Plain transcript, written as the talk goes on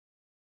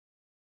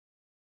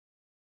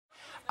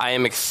I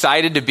am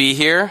excited to be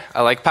here.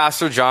 Like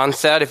Pastor John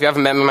said, if you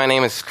haven't met me, my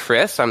name is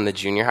Chris. I'm the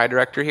junior high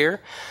director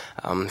here.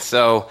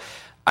 So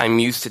I'm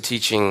used to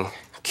teaching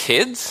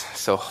kids,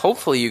 so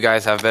hopefully you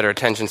guys have better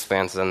attention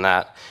spans than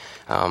that.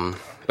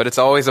 But it's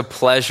always a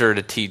pleasure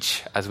to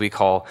teach, as we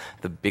call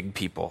the big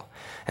people.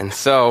 And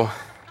so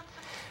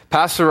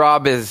Pastor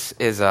Rob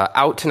is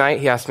out tonight.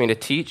 He asked me to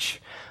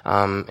teach.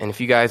 And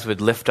if you guys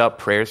would lift up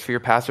prayers for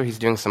your pastor, he's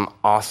doing some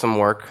awesome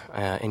work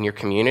in your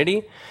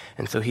community.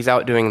 And so he's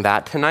out doing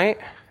that tonight,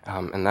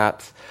 and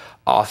that's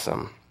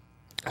awesome.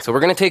 So we're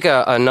going to take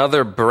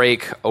another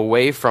break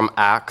away from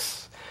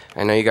Acts.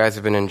 I know you guys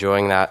have been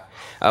enjoying that.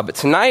 But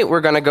tonight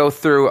we're going to go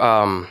through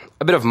a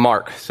bit of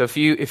Mark. So if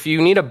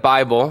you need a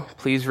Bible,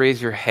 please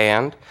raise your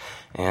hand.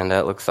 And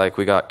it looks like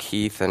we got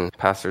Keith and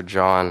Pastor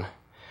John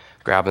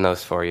grabbing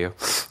those for you.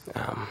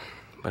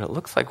 But it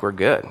looks like we're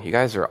good. You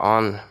guys are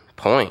on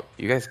point.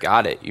 You guys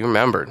got it. You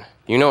remembered.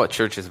 You know what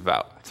church is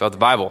about. It's about the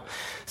Bible.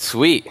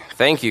 Sweet.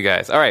 Thank you,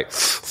 guys. All right.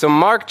 So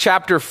Mark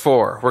chapter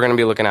 4, we're going to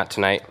be looking at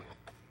tonight.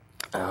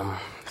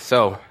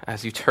 So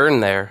as you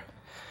turn there,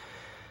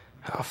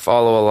 I'll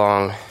follow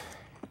along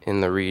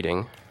in the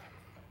reading.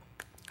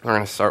 We're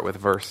going to start with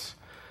verse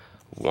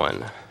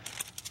 1.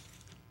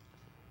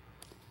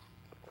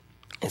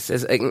 It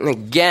says,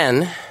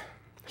 "Again,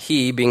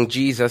 he, being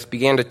Jesus,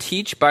 began to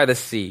teach by the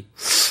sea,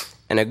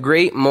 and a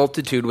great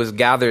multitude was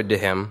gathered to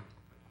him,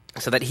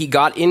 so that he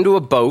got into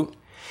a boat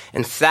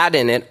and sat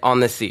in it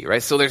on the sea,"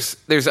 right? So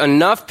there's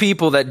enough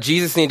people that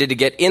Jesus needed to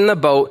get in the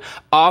boat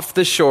off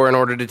the shore in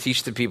order to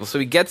teach the people. So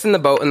he gets in the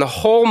boat, and the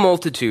whole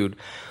multitude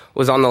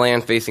was on the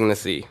land facing the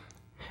sea.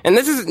 And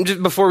this is,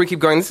 just before we keep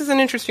going, this is an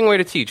interesting way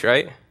to teach,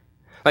 right?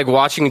 Like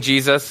watching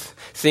Jesus,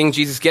 seeing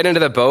Jesus get into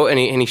the boat, and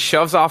he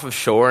shoves off of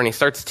shore, and he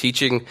starts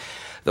teaching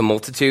the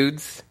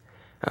multitudes.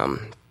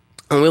 And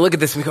we look at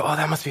this, and we go, oh,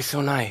 that must be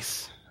so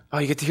nice. Oh,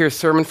 you get to hear a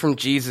sermon from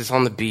Jesus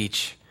on the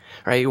beach.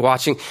 Right, you're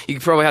watching, you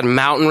probably had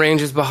mountain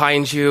ranges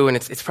behind you, and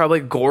it's probably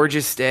a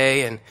gorgeous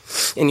day,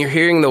 and you're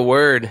hearing the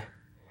word.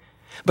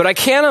 But I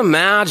can't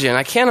imagine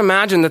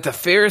that the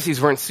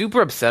Pharisees weren't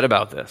super upset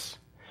about this.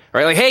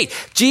 Right, like, hey,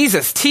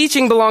 Jesus,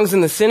 teaching belongs in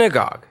the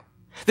synagogue.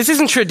 This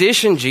isn't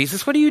tradition,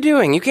 Jesus. What are you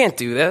doing? You can't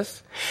do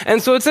this. And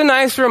so it's a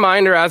nice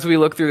reminder as we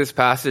look through this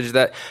passage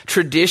that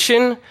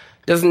tradition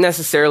doesn't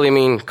necessarily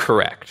mean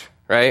correct,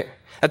 right?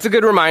 That's a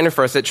good reminder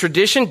for us that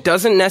tradition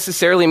doesn't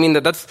necessarily mean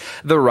that that's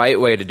the right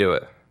way to do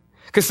it.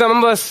 Because some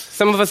of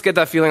us get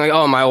that feeling like,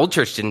 oh, my old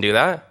church didn't do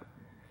that,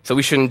 so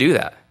we shouldn't do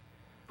that.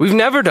 We've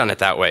never done it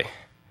that way.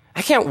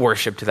 I can't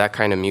worship to that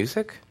kind of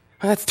music.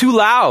 That's too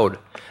loud.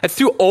 That's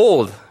too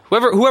old.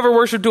 Whoever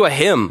worshiped to a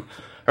hymn,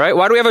 right?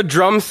 Why do we have a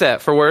drum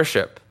set for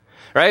worship,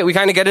 right? We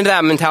kind of get into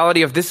that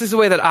mentality of this is the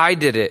way that I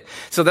did it,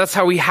 so that's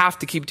how we have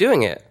to keep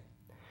doing it.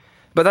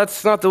 But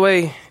that's not the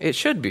way it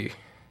should be.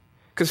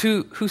 Because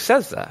who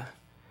says that?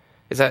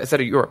 Is that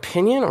your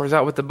opinion, or is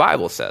that what the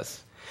Bible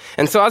says?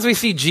 And so as we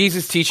see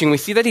Jesus teaching, we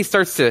see that he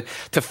starts to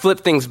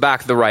flip things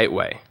back the right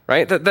way,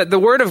 right? That the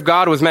word of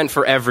God was meant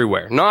for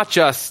everywhere, not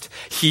just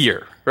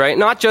here, right?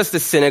 Not just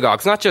the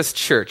synagogues, not just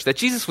church, that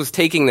Jesus was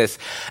taking this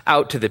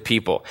out to the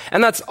people.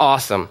 And that's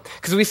awesome,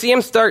 because we see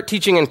him start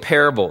teaching in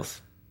parables.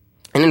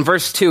 And in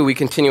verse 2, we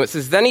continue. It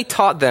says, "Then he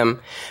taught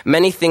them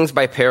many things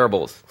by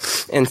parables,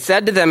 and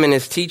said to them in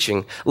his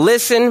teaching,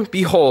 'Listen,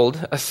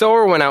 behold, a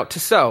sower went out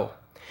to sow.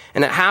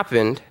 And it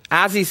happened,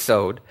 as he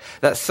sowed,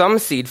 that some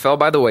seed fell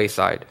by the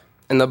wayside,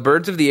 and the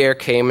birds of the air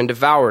came and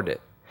devoured it.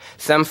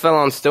 Some fell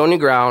on stony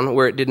ground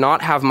where it did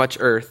not have much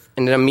earth,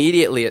 and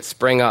immediately it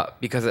sprang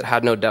up, because it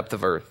had no depth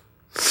of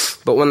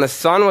earth. But when the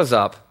sun was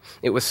up,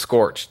 it was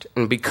scorched,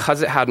 and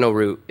because it had no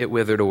root, it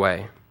withered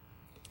away.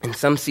 And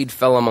some seed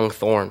fell among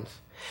thorns,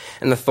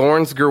 and the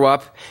thorns grew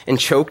up and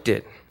choked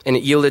it, and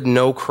it yielded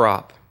no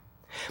crop.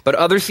 But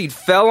other seed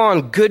fell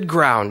on good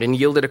ground and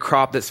yielded a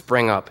crop that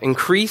sprang up,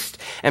 increased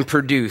and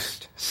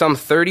produced, some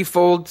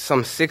 30-fold,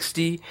 some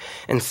 60,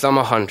 and some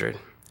 100.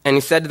 And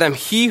he said to them,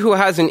 'He who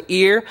has an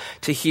ear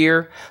to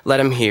hear, let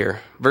him hear.'"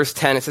 Verse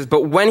 10, it says,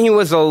 "But when he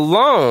was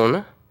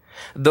alone,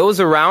 those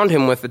around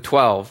him with the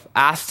 12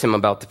 asked him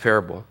about the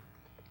parable.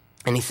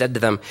 And he said to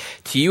them,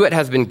 'To you it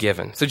has been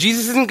given.'" So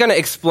Jesus isn't going to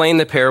explain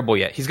the parable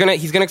yet. He's going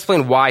to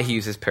explain why he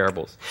uses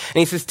parables. And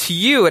he says, "To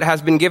you it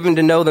has been given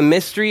to know the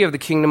mystery of the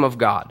kingdom of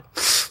God.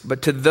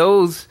 But to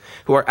those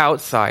who are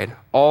outside,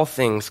 all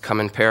things come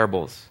in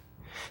parables,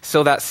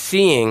 so that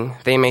seeing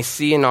they may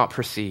see and not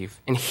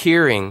perceive, and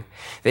hearing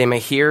they may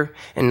hear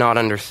and not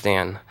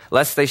understand,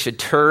 lest they should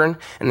turn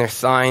and their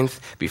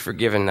signs be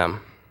forgiven them."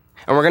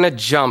 And we're going to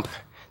jump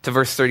to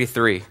verse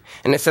 33.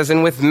 And it says,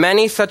 "And with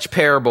many such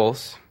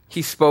parables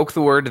he spoke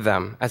the word to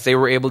them, as they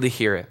were able to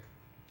hear it.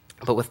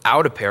 But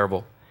without a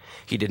parable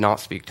he did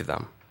not speak to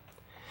them.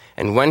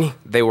 And when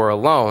they were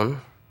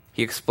alone,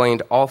 he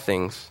explained all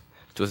things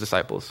to his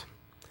disciples."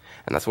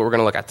 And that's what we're going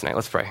to look at tonight.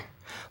 Let's pray.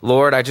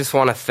 Lord, I just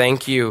want to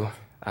thank you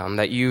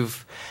that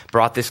you've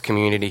brought this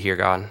community here,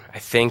 God. I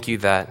thank you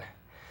that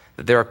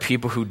there are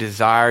people who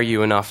desire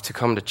you enough to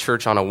come to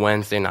church on a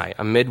Wednesday night,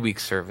 a midweek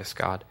service,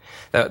 God.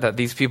 That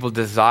these people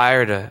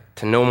desire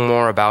to know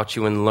more about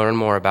you and learn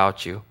more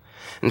about you.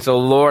 And so,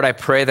 Lord, I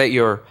pray that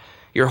your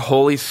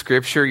holy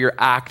scripture, your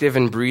active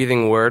and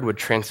breathing word would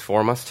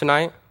transform us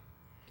tonight.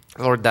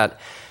 Lord, that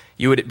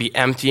you would be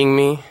emptying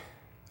me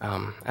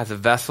as a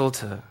vessel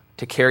to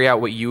carry out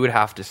what you would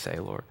have to say,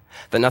 Lord.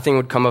 That nothing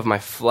would come of my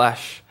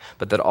flesh,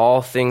 but that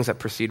all things that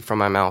proceed from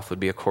my mouth would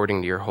be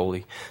according to your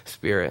Holy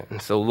Spirit.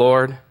 And so,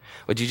 Lord,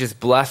 would you just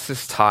bless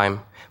this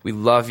time? We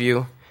love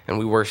you and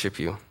we worship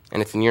you.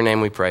 And it's in your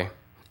name we pray.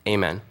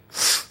 Amen.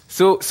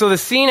 So the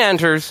scene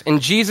enters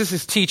and Jesus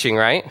is teaching,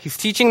 right? He's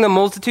teaching the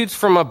multitudes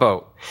from a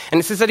boat. And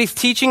it says that he's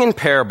teaching in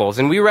parables.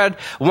 And we read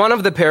one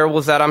of the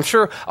parables that I'm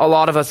sure a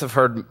lot of us have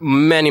heard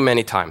many,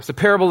 many times, the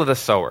parable of the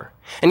sower.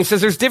 And he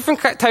says there's different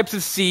types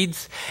of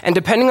seeds, and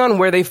depending on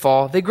where they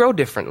fall, they grow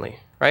differently,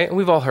 right? And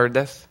we've all heard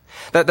this.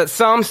 That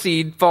some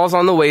seed falls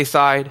on the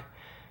wayside,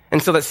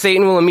 and so that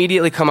Satan will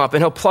immediately come up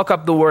and he'll pluck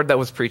up the word that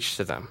was preached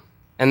to them,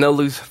 and they'll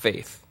lose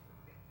faith.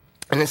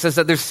 And it says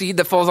that there's seed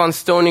that falls on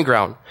stony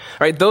ground,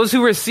 right? Those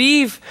who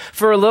receive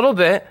for a little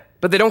bit,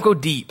 but they don't go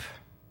deep.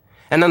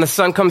 And then the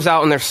sun comes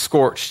out and they're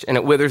scorched and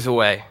it withers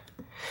away.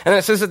 And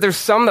it says that there's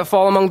some that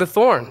fall among the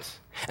thorns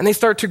and they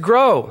start to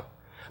grow.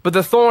 But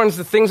the thorns,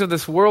 the things of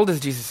this world, as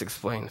Jesus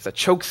explains, that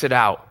chokes it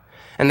out.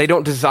 And they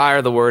don't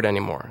desire the word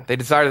anymore. They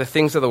desire the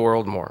things of the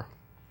world more.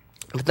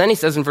 But then he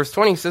says in verse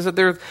 20, he says that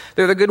they're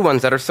the good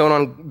ones that are sown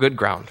on good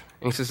ground.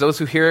 And he says those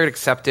who hear it,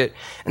 accept it,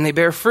 and they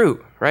bear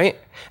fruit, right?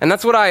 And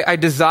that's what I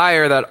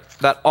desire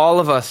that all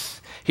of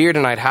us here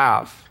tonight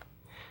have.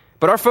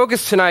 But our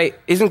focus tonight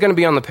isn't going to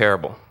be on the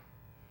parable.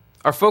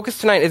 Our focus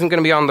tonight isn't going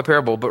to be on the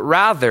parable, but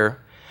rather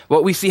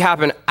what we see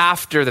happen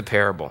after the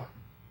parable.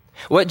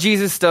 What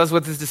Jesus does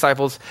with his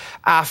disciples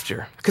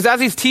after. Because as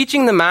he's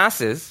teaching the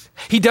masses,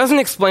 he doesn't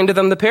explain to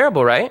them the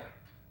parable, right?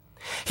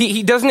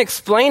 He doesn't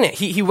explain it.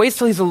 He waits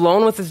till he's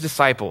alone with his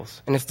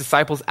disciples, and his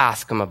disciples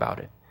ask him about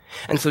it.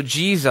 And so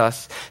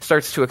Jesus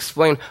starts to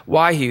explain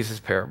why he uses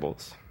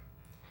parables.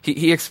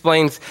 He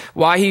explains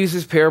why he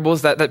uses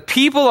parables, that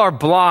people are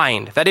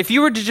blind, that if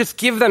you were to just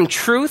give them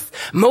truth,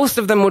 most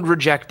of them would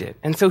reject it.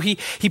 And so he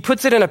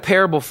puts it in a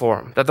parable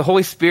form, that the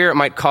Holy Spirit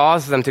might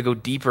cause them to go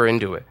deeper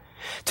into it,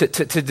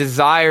 to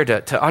desire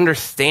to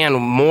understand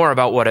more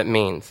about what it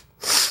means.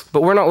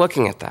 But we're not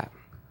looking at that,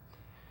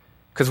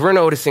 because we're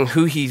noticing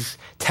who he's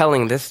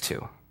telling this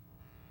to.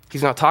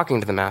 He's not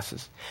talking to the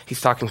masses. He's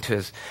talking to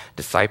his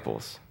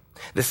disciples,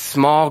 this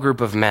small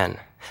group of men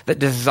that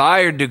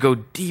desired to go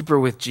deeper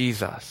with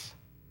Jesus,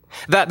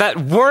 that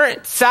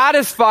weren't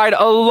satisfied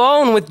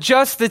alone with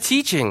just the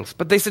teachings,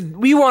 but they said,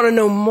 we want to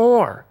know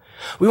more.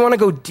 We want to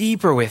go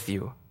deeper with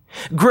you.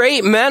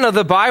 Great men of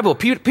the Bible,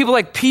 people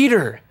like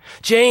Peter,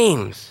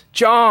 James,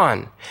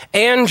 John,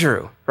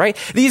 Andrew, right?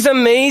 These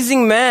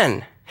amazing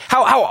men.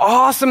 How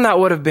awesome that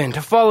would have been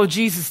to follow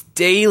Jesus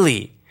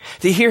daily,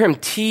 to hear him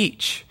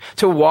teach,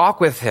 to walk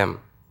with him,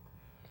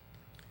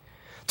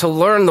 to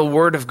learn the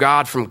word of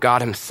God from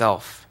God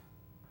himself.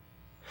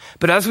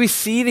 But as we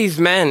see these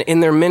men in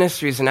their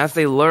ministries and as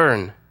they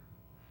learn,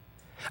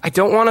 I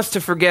don't want us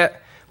to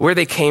forget where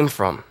they came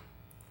from.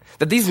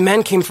 That these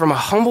men came from a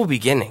humble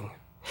beginning.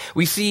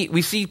 We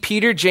see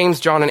Peter, James,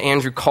 John, and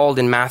Andrew called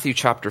in Matthew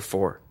chapter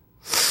 4.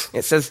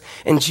 It says,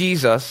 and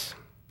Jesus,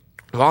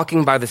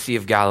 walking by the Sea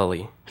of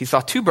Galilee, he saw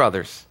two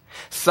brothers,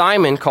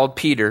 Simon called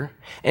Peter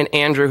and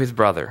Andrew his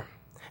brother.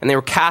 And they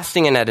were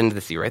casting a net into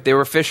the sea, right? They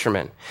were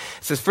fishermen.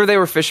 It says, for they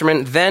were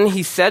fishermen. Then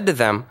he said to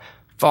them,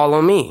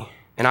 follow me,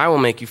 and I will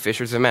make you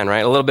fishers of men,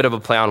 right? A little bit of a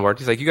play on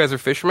words. He's like, you guys are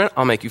fishermen?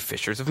 I'll make you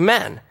fishers of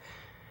men.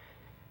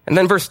 And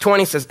then verse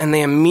 20 says, and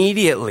they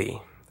immediately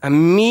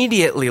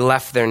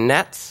left their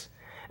nets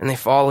and they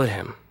followed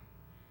him.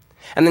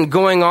 And then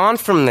going on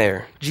from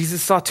there,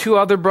 Jesus saw two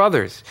other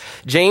brothers,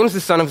 James,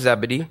 the son of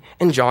Zebedee,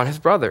 and John, his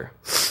brother.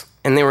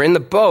 And they were in the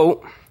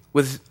boat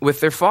with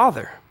their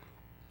father,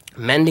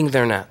 mending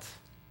their nets.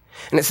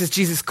 And it says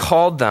Jesus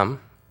called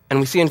them, and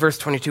we see in verse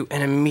 22,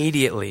 and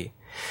immediately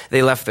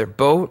they left their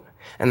boat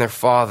and their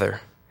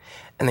father,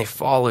 and they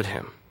followed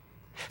him.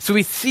 So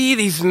we see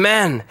these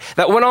men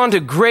that went on to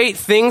great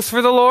things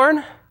for the Lord,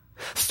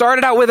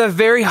 started out with a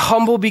very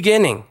humble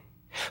beginning.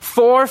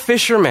 4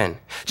 fishermen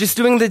just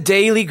doing the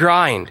daily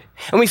grind.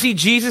 And we see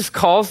Jesus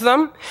calls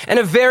them, and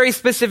a very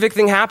specific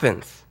thing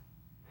happens.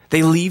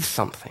 They leave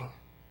something.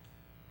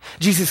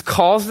 Jesus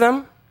calls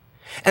them,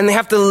 and they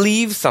have to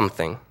leave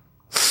something.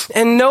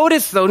 And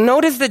notice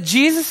that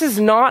Jesus is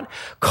not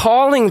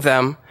calling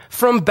them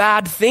from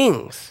bad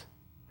things.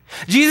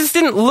 Jesus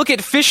didn't look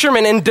at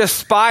fishermen and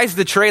despise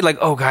the trade like,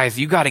 oh guys,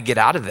 you got to get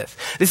out of this.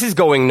 This is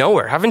going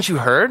nowhere. Haven't you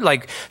heard?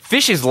 Like,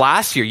 fish is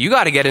last year. You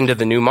got to get into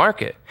the new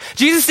market.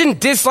 Jesus didn't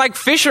dislike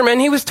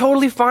fishermen. He was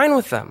totally fine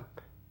with them.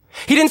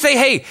 He didn't say,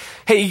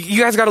 hey, you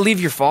guys got to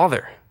leave your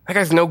father. That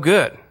guy's no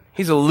good.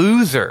 He's a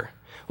loser.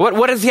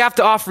 What does he have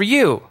to offer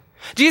you?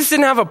 Jesus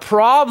didn't have a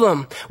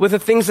problem with the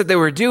things that they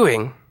were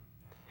doing.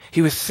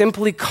 He was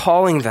simply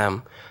calling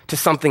them to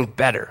something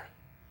better.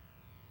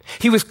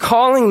 He was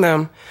calling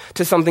them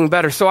to something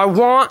better. So I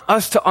want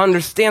us to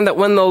understand that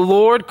when the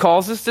Lord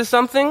calls us to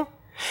something,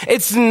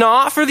 it's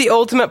not for the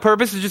ultimate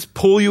purpose to just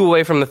pull you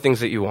away from the things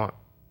that you want.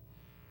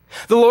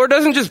 The Lord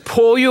doesn't just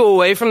pull you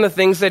away from the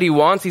things that he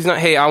wants. He's not,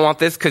 hey, I want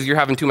this because you're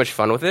having too much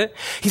fun with it.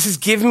 He says,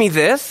 give me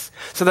this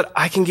so that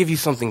I can give you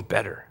something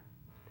better.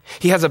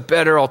 He has a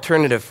better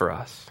alternative for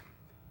us.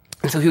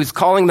 And so he was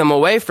calling them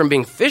away from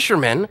being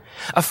fishermen,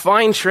 a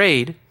fine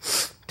trade,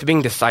 to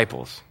being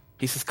disciples.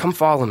 He says, come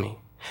follow me.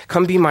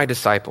 Come be my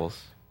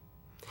disciples.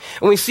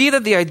 And we see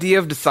that the idea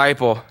of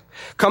disciple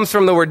comes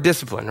from the word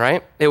discipline,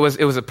 right? It was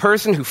a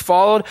person who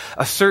followed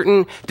a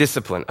certain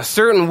discipline, a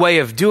certain way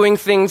of doing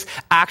things,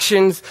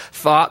 actions,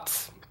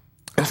 thoughts.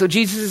 And so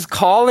Jesus is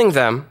calling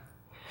them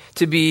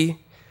to be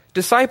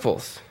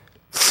disciples.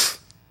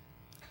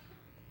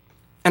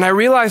 And I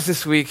realized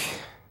this week,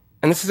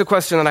 and this is a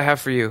question that I have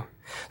for you,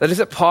 that is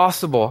it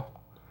possible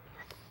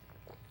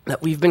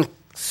that we've been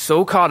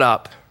so caught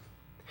up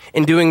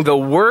in doing the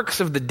works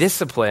of the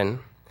discipline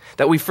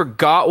that we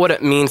forgot what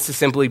it means to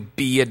simply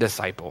be a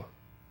disciple?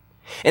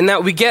 And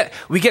that we get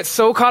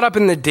so caught up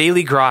in the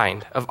daily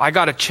grind of, I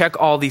got to check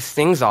all these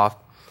things off,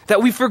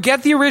 that we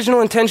forget the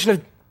original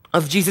intention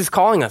of Jesus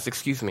calling us,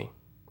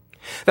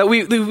 That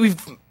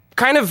we've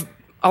kind of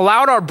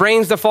allowed our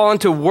brains to fall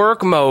into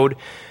work mode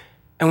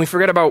and we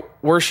forget about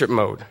worship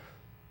mode,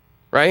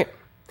 right?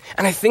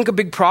 And I think a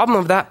big problem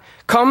of that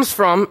comes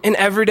from an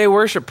everyday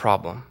worship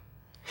problem.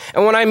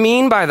 And what I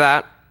mean by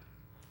that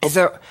is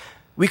that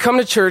we come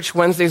to church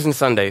Wednesdays and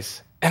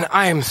Sundays, and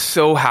I am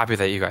so happy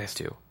that you guys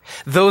do.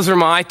 Those are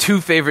my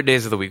two favorite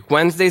days of the week,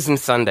 Wednesdays and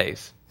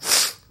Sundays.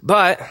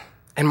 But,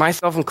 and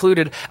myself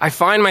included, I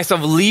find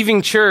myself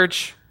leaving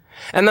church,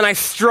 and then I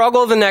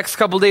struggle the next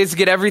couple days to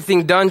get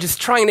everything done, just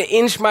trying to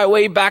inch my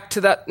way back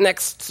to that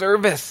next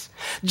service.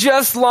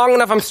 Just long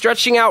enough, I'm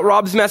stretching out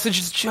Rob's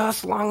messages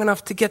just long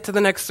enough to get to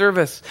the next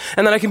service.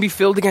 And then I can be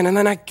filled again, and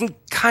then I can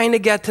kind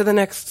of get to the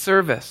next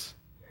service.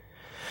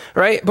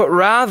 Right? But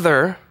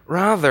rather,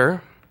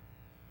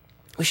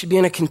 we should be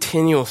in a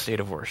continual state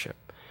of worship.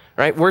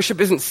 Right? Worship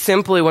isn't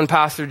simply when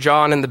Pastor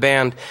John and the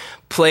band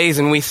plays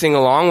and we sing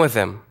along with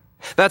him.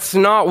 That's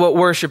not what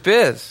worship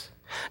is.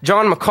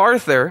 John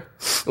MacArthur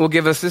will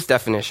give us this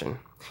definition.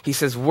 He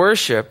says,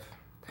 worship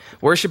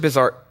is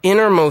our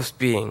innermost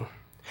being,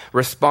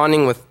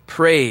 responding with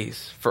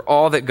praise for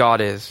all that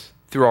God is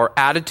through our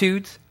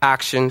attitudes,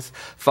 actions,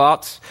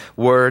 thoughts,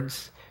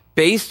 words,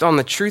 based on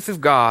the truth of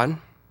God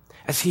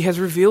as he has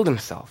revealed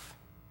himself.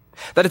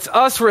 That it's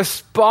us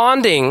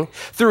responding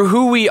through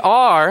who we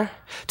are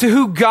to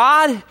who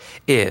God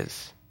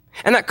is.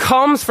 And that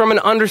comes from an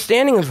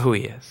understanding of who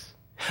he is,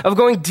 of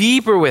going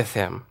deeper with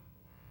him,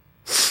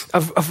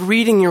 of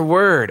reading your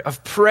word,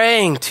 of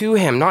praying to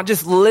him, not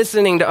just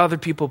listening to other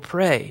people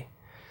pray.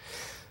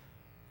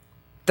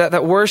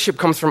 That worship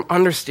comes from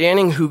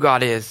understanding who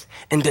God is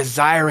and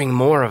desiring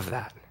more of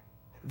that.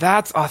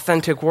 That's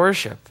authentic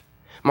worship.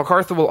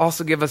 MacArthur will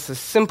also give us a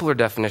simpler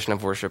definition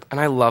of worship, and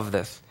I love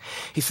this.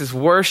 He says,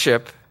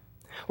 worship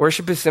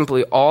is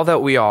simply all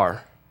that we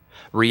are,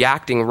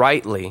 reacting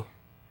rightly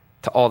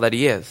to all that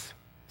he is.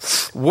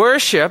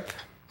 Worship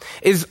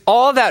is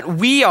all that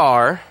we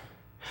are,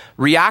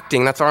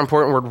 reacting, that's our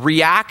important word,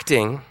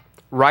 reacting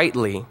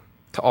rightly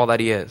to all that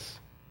he is.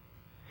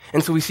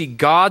 And so we see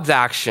God's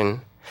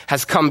action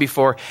has come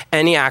before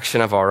any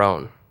action of our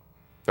own.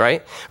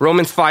 Right?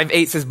 Romans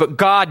 5:8 says, but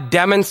God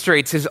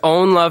demonstrates his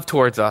own love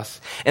towards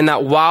us in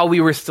that while we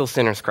were still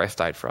sinners, Christ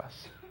died for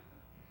us.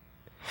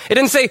 It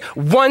didn't say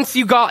once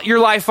you got your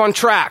life on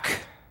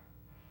track,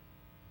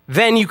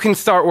 then you can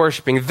start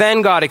worshiping.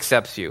 Then God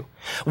accepts you.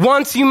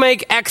 Once you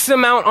make X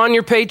amount on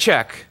your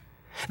paycheck,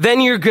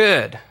 then you're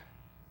good.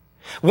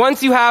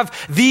 Once you have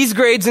these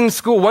grades in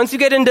school, once you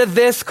get into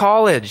this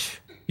college,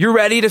 you're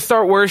ready to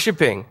start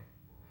worshiping.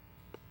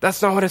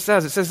 That's not what it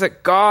says. It says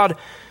that God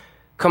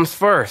comes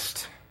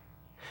first.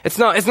 It's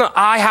not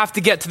I have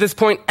to get to this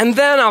point and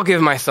then I'll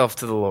give myself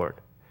to the Lord.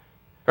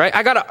 Right?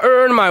 I got to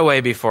earn my way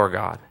before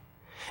God.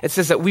 It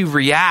says that we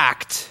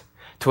react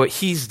to what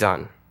he's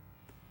done.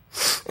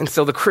 And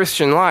so the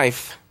Christian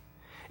life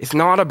is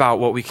not about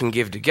what we can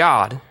give to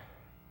God.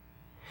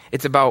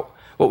 It's about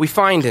what we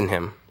find in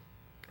him.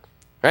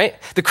 Right?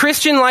 The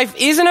Christian life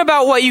isn't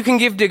about what you can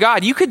give to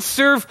God. You could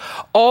serve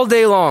all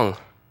day long.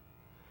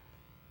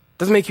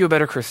 Doesn't make you a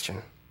better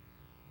Christian.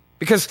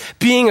 Because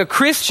being a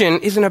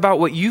Christian isn't about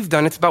what you've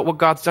done, it's about what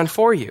God's done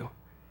for you.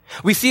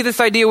 We see this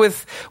idea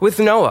with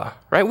Noah,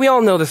 right? We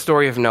all know the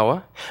story of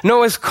Noah.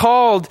 Noah's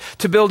called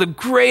to build a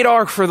great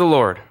ark for the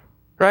Lord,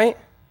 right?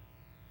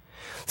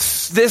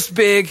 This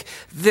big,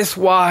 this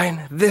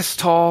wide, this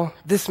tall,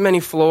 this many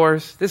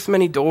floors, this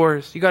many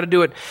doors. You got to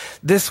do it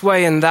this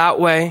way and that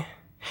way.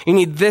 You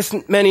need this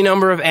many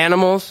number of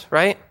animals,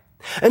 right?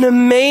 An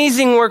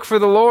amazing work for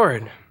the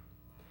Lord.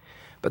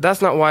 But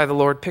that's not why the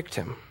Lord picked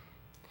him.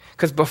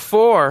 Because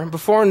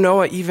before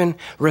Noah even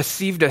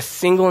received a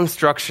single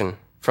instruction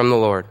from the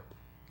Lord,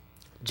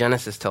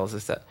 Genesis tells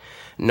us that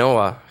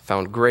Noah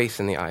found grace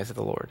in the eyes of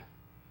the Lord.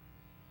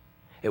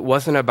 It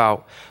wasn't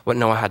about what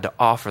Noah had to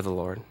offer the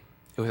Lord.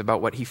 It was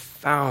about what he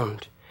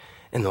found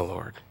in the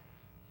Lord.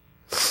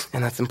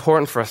 And that's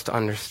important for us to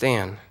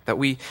understand, that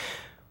we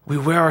we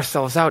wear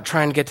ourselves out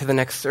trying to get to the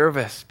next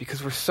service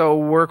because we're so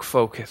work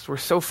focused. We're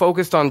so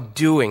focused on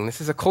doing.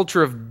 This is a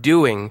culture of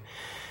doing.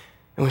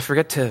 And we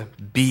forget to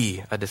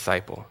be a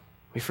disciple.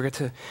 We forget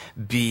to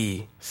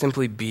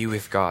simply be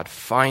with God.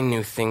 Find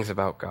new things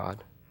about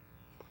God.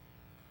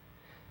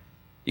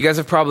 You guys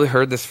have probably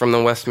heard this from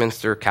the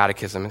Westminster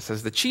Catechism. It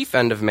says, the chief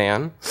end of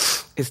man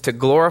is to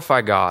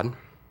glorify God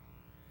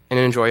and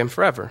enjoy him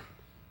forever.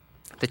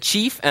 The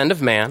chief end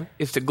of man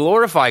is to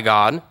glorify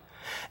God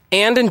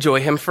and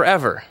enjoy him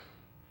forever.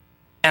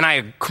 And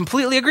I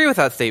completely agree with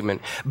that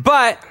statement.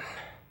 But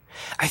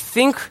I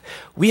think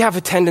we have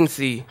a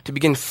tendency to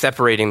begin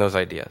separating those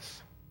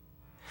ideas.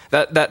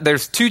 That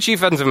there's two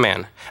chief ends of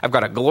man. I've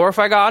got to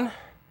glorify God,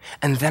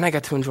 and then I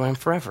get to enjoy him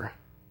forever.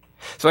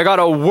 So I got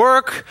to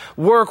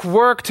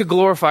work to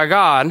glorify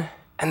God,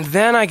 and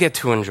then I get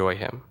to enjoy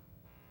him.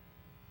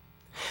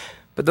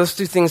 But those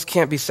two things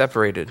can't be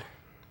separated.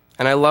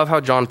 And I love how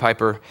John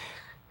Piper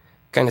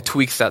kind of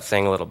tweaks that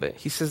saying a little bit.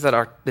 He says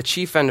that the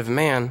chief end of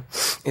man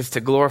is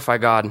to glorify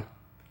God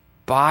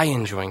by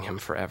enjoying him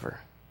forever.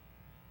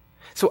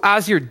 So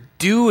as you're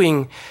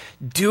doing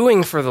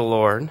for the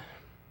Lord,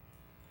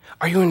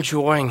 are you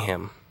enjoying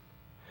him?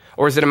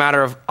 Or is it a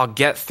matter of, I'll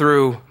get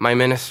through my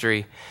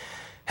ministry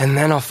and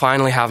then I'll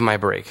finally have my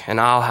break and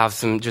I'll have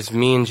some just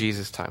me and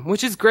Jesus time,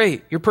 which is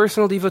great. Your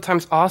personal Devo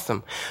time's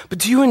awesome. But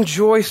do you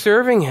enjoy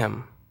serving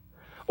him?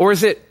 Or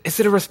is it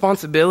a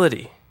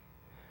responsibility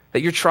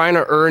that you're trying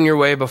to earn your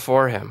way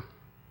before him?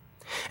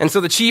 And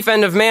so the chief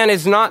end of man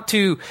is not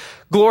to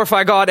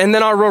glorify God and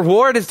then our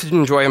reward is to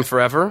enjoy him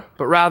forever,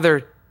 but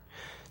rather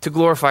to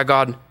glorify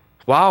God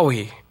while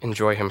we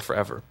enjoy him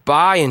forever,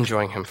 by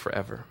enjoying him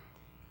forever.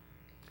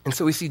 And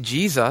so we see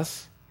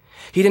Jesus,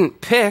 he didn't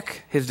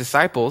pick his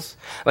disciples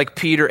like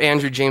Peter,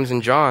 Andrew, James,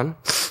 and John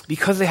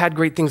because they had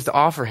great things to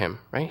offer him,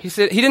 right? He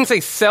didn't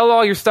say, sell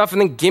all your stuff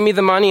and then give me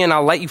the money and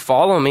I'll let you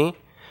follow me.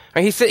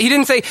 Right? He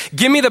didn't say,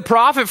 give me the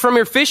profit from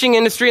your fishing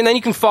industry and then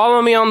you can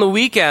follow me on the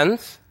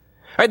weekends.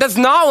 Right? That's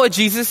not what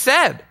Jesus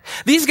said.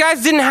 These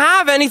guys didn't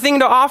have anything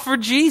to offer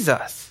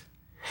Jesus.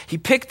 He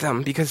picked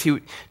them because he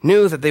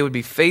knew that they would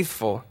be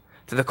faithful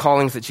to the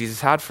callings that Jesus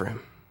had for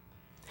him.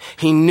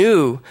 He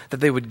knew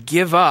that they would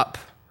give up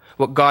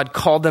what God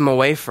called them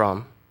away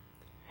from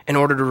in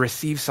order to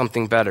receive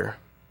something better.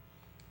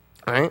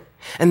 Right?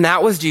 And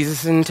that was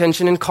Jesus'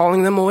 intention in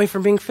calling them away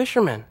from being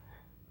fishermen.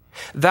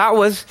 That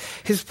was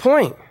his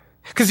point.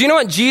 Because you know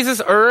what Jesus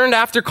earned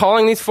after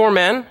calling these four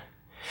men?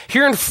 He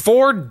earned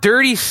 4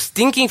 dirty,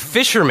 stinking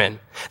fishermen.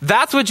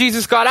 That's what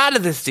Jesus got out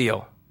of this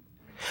deal.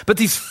 But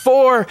these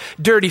 4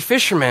 dirty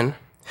fishermen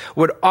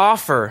would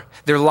offer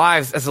their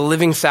lives as a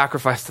living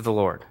sacrifice to the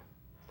Lord.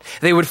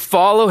 They would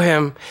follow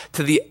him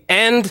to the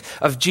end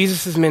of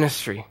Jesus'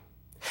 ministry.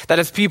 That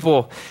as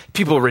people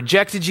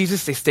rejected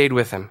Jesus, they stayed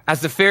with him.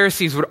 As the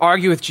Pharisees would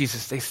argue with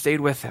Jesus, they stayed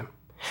with him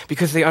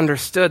because they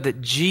understood that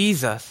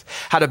Jesus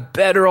had a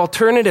better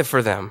alternative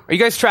for them. Are you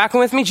guys tracking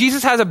with me?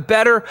 Jesus has a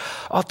better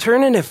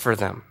alternative for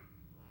them.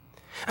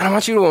 And I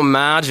want you to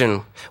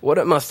imagine what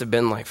it must have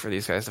been like for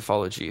these guys to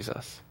follow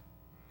Jesus.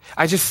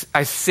 I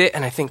sit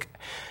and I think,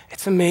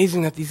 it's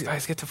amazing that these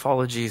guys get to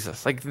follow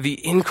Jesus, like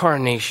the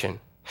incarnation,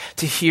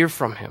 to hear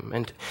from him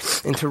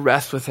and to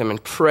rest with him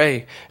and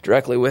pray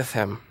directly with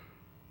him.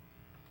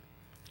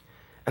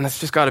 And that's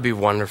just got to be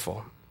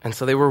wonderful. And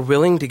so they were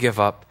willing to give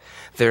up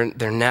their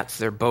nets,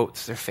 their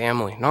boats, their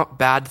family, not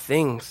bad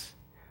things.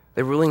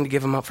 They were willing to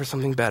give them up for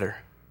something better.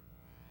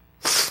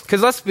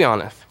 Because let's be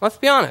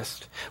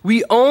honest.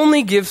 We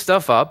only give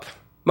stuff up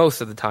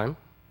most of the time.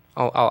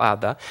 I'll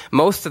add that.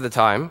 Most of the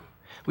time,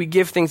 we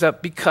give things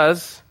up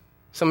because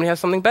somebody has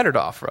something better to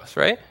offer us,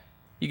 right?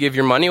 You give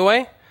your money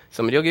away,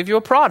 somebody will give you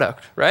a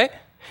product, right?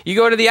 You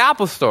go to the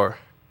Apple store,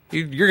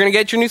 you're going to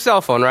get your new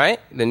cell phone, right?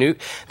 The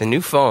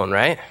new phone,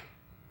 right?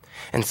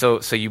 And so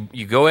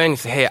you go in, you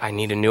say, hey, I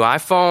need a new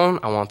iPhone.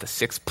 I want the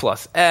 6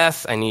 Plus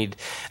S. I need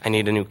a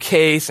new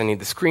case. I need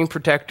the screen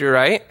protector,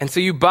 right? And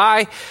so you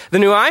buy the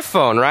new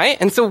iPhone, right?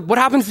 And so what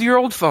happens to your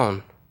old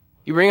phone?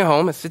 You bring it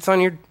home, it sits on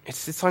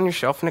your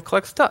shelf and it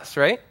collects dust,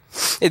 right?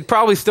 It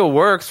probably still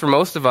works for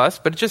most of us,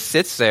 but it just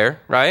sits there,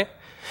 right?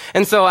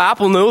 And so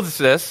Apple knows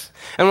this.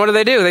 And what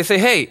do? They say,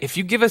 hey, if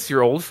you give us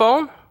your old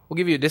phone, we'll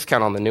give you a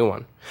discount on the new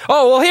one.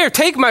 Oh, well, here,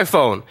 take my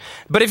phone.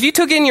 But if you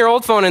took in your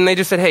old phone and they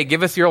just said, hey,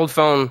 give us your old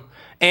phone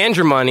and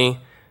your money,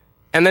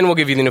 and then we'll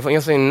give you the new phone,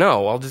 you'll say,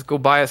 no, I'll just go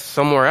buy it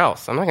somewhere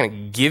else. I'm not going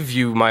to give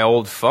you my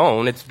old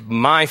phone. It's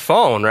my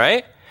phone,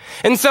 right?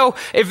 And so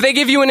if they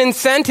give you an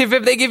incentive,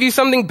 if they give you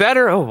something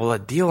better, oh, well, a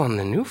deal on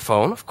the new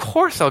phone, of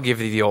course I'll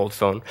give you the old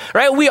phone,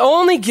 right? We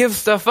only give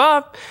stuff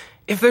up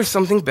if there's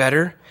something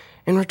better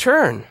in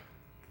return.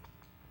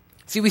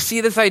 See, we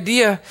see this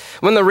idea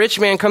when the rich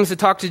man comes to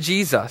talk to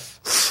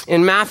Jesus.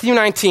 In Matthew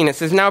 19, it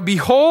says, now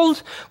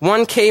behold,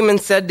 one came and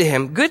said to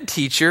him, good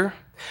teacher,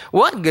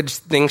 what good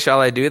thing shall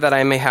I do that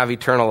I may have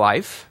eternal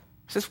life?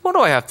 He says, what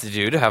do I have to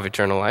do to have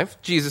eternal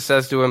life? Jesus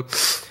says to him,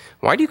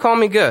 why do you call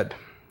me good?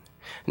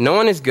 No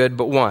one is good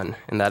but one,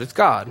 and that is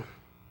God.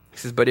 He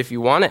says, but if you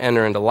want to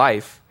enter into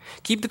life,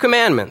 keep the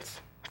commandments.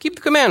 Keep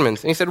the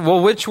commandments. And he said,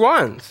 well, which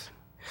ones?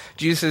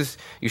 Jesus says,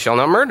 you shall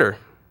not murder.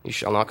 You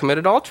shall not commit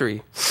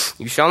adultery.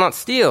 You shall not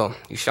steal.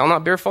 You shall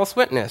not bear false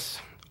witness.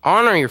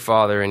 Honor your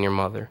father and your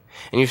mother.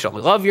 And you shall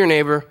love your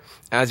neighbor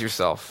as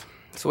yourself.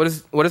 So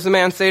what does the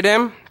man say to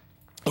him?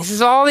 He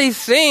says, all these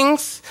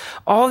things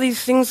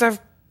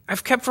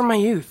I've kept from my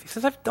youth. He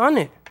says, I've done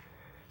it.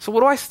 So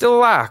what do I still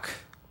lack?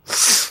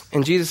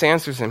 And Jesus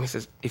answers him. He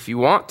says, if you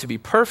want to be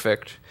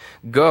perfect,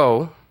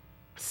 go,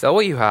 sell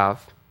what you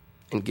have,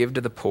 and give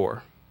to the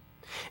poor,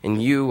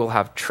 and you will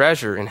have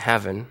treasure in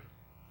heaven.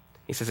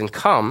 He says, and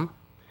come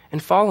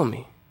and follow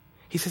me.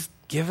 He says,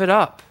 give it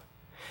up.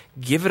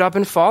 Give it up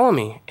and follow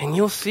me, and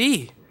you'll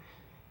see.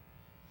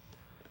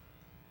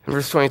 In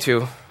verse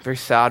 22, very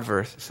sad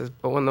verse, it says,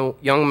 but when the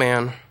young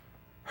man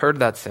heard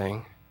that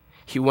saying,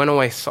 he went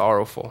away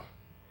sorrowful,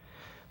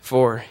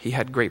 for he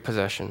had great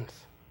possessions.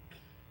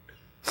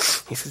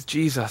 He says,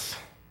 Jesus,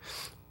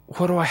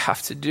 what do I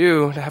have to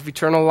do to have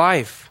eternal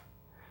life?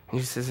 And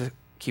he says,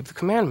 keep the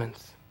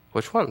commandments.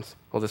 Which ones?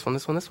 Well, this one,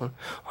 this one, this one.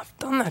 Oh, I've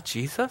done that,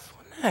 Jesus.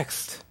 What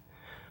next?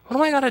 What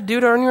do I got to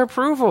do to earn your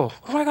approval?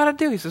 What do I got to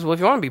do? He says, well,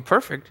 if you want to be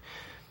perfect,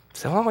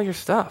 sell all your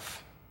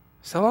stuff.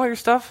 Sell all your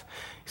stuff.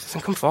 He says,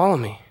 and come follow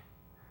me.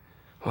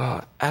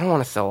 Well, I don't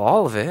want to sell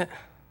all of it,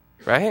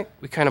 right?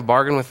 We kind of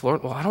bargain with the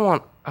Lord. Well, I don't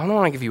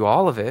want to give you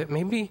all of it.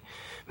 Maybe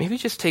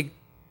just take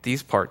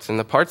these parts, and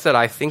the parts that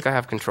I think I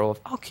have control of,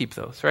 I'll keep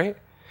those, right?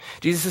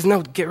 Jesus says,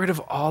 no, get rid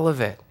of all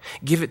of it.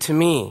 Give it to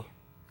me,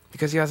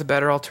 because he has a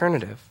better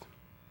alternative.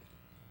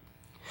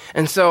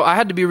 And so I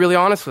had to be really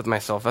honest with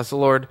myself as the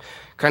Lord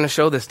kind of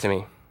showed this to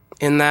me,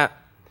 in that,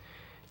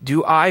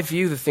 do I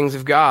view the things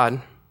of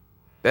God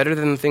better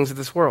than the things of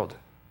this world?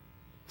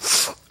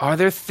 Are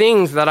there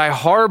things that I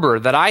harbor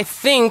that I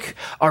think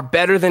are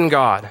better than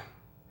God,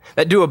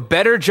 that do a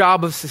better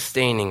job of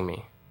sustaining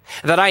me,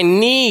 that I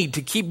need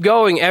to keep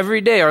going every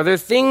day? Are there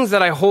things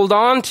that I hold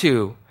on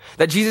to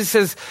that Jesus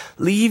says,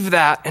 leave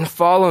that and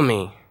follow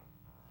me?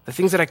 The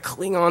things that I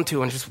cling on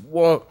to and just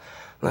won't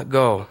let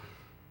go.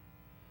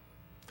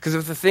 Because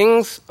if the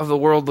things of the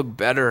world look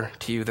better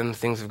to you than the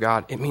things of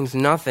God, it means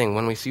nothing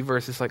when we see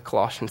verses like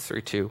Colossians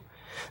 3:2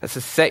 that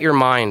says, set your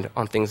mind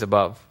on things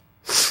above,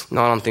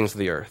 not on things of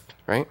the earth,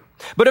 right?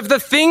 But if the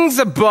things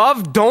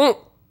above don't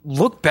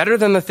look better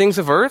than the things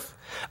of earth,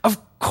 of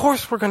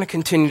course we're going to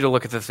continue to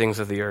look at the things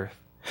of the earth.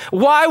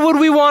 Why would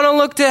we want to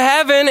look to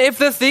heaven if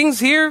the things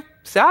here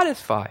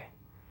satisfy?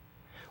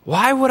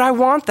 Why would I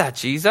want that,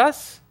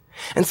 Jesus?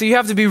 And so you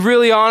have to be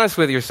really honest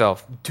with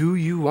yourself. Do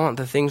you want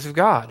the things of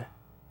God?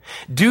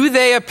 Do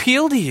they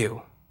appeal to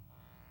you?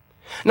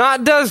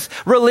 Not does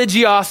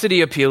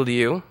religiosity appeal to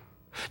you?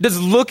 Does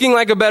looking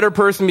like a better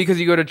person because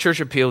you go to church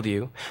appeal to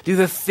you? Do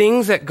the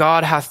things that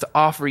God has to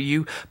offer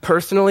you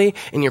personally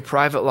in your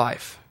private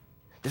life,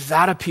 does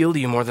that appeal to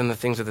you more than the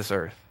things of this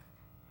earth?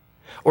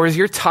 Or is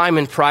your time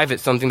in private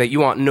something that you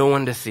want no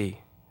one to see?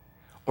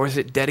 Or is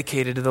it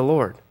dedicated to the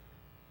Lord?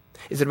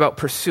 Is it about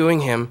pursuing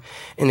him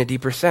in a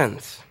deeper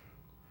sense?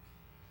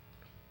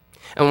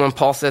 And when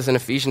Paul says in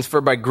Ephesians,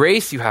 for by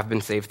grace you have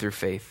been saved through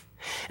faith,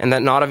 and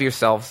that not of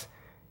yourselves,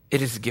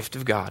 it is a gift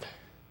of God.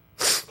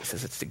 He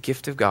says it's the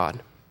gift of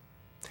God.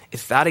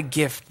 Is that a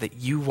gift that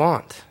you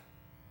want?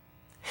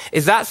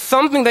 Is that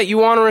something that you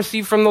want to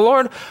receive from the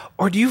Lord?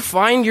 Or do you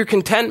find your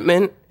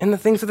contentment in the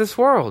things of this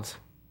world?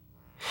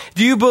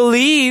 Do you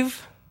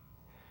believe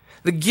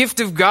the gift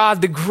of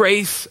God, the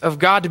grace of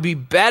God to be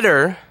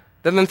better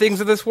than the things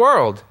of this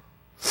world?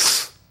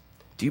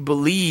 Do you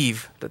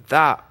believe that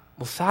that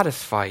will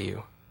satisfy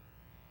you?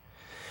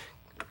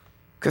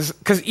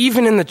 Because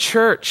even in the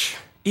church,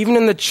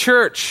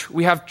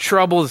 we have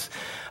troubles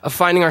of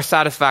finding our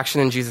satisfaction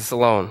in Jesus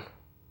alone,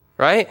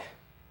 right?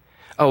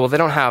 Oh, well, they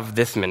don't have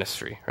this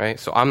ministry, right?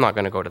 So I'm not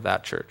going to go to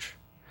that church.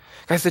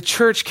 Guys, the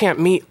church can't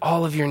meet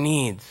all of your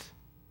needs.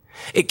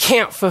 It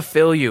can't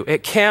fulfill you.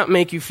 It can't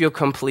make you feel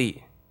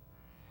complete.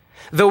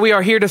 Though we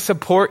are here to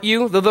support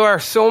you, though there are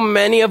so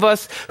many of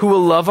us who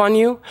will love on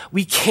you,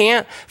 we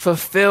can't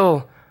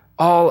fulfill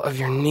all of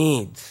your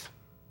needs.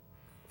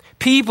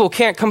 People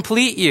can't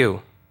complete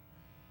you.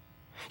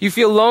 You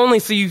feel lonely,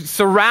 so you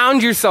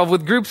surround yourself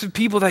with groups of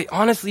people that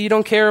honestly you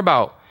don't care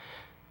about.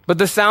 But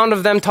the sound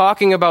of them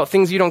talking about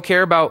things you don't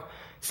care about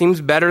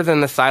seems better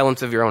than the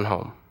silence of your own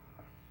home.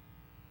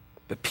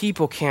 But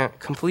people can't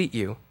complete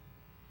you.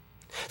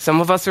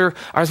 Some of us are,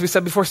 as we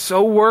said before,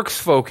 so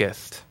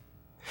works-focused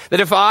that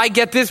if I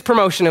get this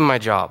promotion in my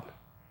job,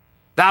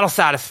 that'll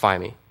satisfy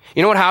me.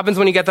 You know what happens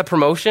when you get the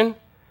promotion?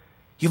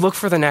 You look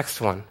for the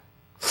next one.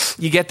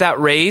 You get that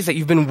raise that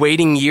you've been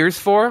waiting years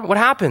for. What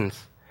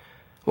happens?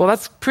 Well,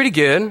 that's pretty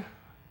good.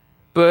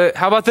 But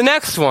how about the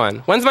next one?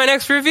 When's my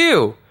next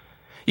review?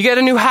 You get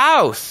a new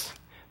house,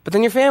 but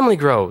then your family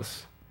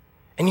grows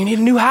and you need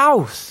a new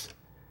house.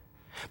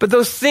 But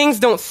those things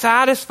don't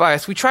satisfy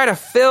us. We try to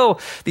fill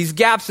these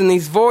gaps and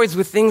these voids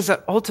with things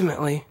that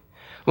ultimately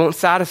won't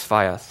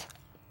satisfy us.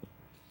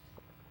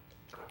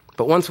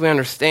 But once we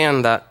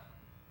understand that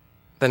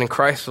in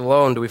Christ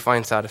alone do we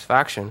find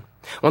satisfaction,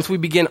 once we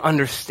begin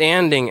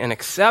understanding and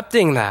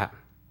accepting that,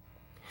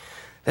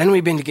 then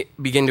we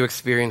begin to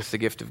experience the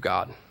gift of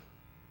God.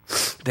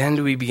 then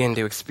do we begin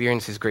to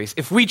experience his grace.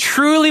 If we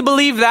truly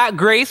believe that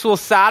grace will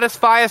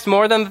satisfy us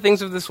more than the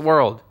things of this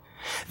world,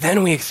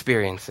 then we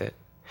experience it.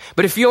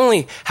 But if you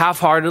only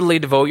half-heartedly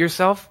devote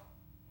yourself,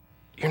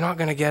 you're not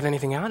going to get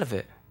anything out of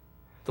it.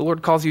 The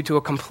Lord calls you to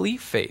a complete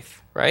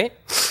faith, right?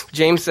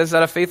 James says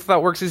that a faith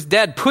without works is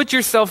dead. Put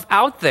yourself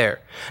out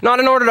there, not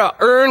in order to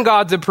earn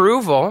God's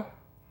approval,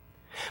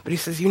 but he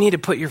says you need to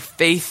put your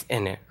faith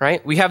in it,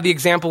 right? We have the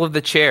example of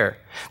the chair.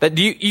 That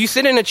you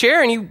sit in a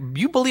chair and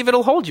you believe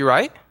it'll hold you,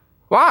 right?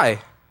 Why?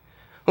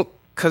 Well,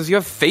 because you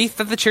have faith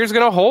that the chair's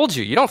going to hold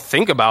you. You don't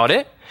think about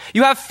it.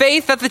 You have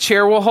faith that the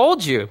chair will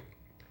hold you.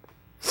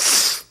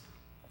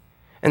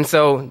 And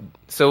so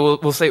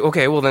we'll say,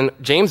 okay, well then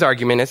James'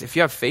 argument is if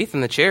you have faith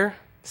in the chair,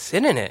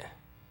 sit in it.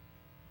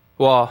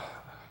 Well,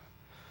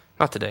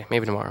 not today,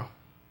 maybe tomorrow.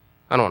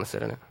 I don't want to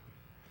sit in it.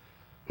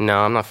 No,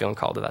 I'm not feeling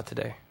called to that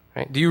today.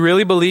 Right? Do you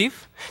really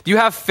believe? Do you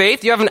have faith?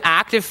 Do you have an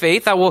active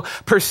faith that will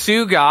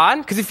pursue God?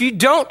 Because if you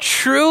don't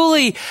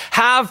truly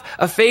have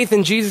a faith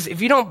in Jesus,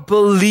 if you don't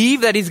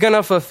believe that he's going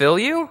to fulfill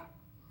you,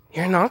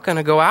 you're not going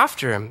to go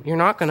after him. You're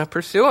not going to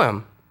pursue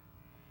him.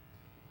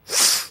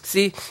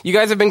 See, you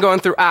guys have been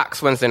going through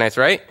Acts Wednesday nights,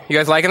 right? You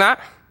guys liking that?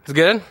 It's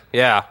good?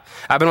 Yeah.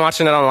 I've been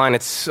watching it online.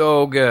 It's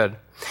so good.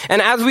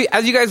 And as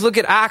you guys look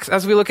at Acts,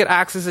 as we look at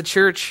Acts as a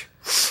church,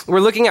 we're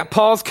looking at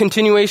Paul's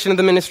continuation of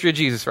the ministry of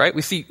Jesus, right?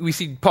 We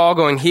see Paul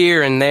going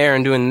here and there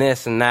and doing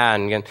this and that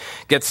and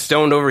gets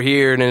stoned over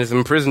here and is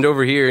imprisoned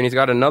over here and he's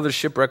got another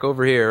shipwreck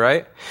over here,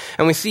 right?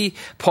 And we see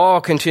Paul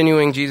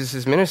continuing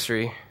Jesus'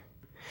 ministry.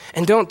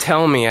 And don't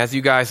tell me as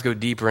you guys go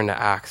deeper into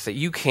Acts that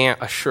you can't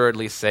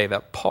assuredly say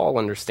that Paul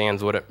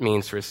understands what it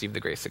means to receive the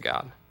grace of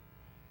God.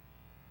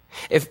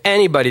 If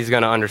anybody's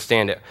going to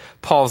understand it,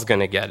 Paul's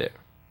going to get it.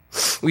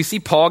 We see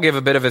Paul give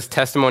a bit of his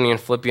testimony in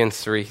Philippians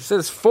 3. He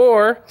says,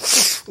 "For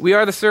we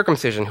are the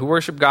circumcision who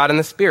worship God in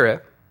the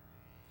Spirit,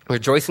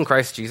 rejoice in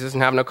Christ Jesus,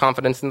 and have no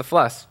confidence in the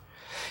flesh."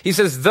 He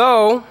says,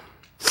 though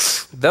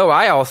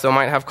I also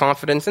might have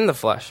confidence in the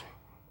flesh.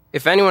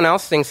 If anyone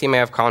else thinks he may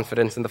have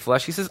confidence in the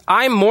flesh, he says,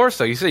 I'm more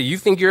so. You say, you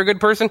think you're a good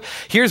person?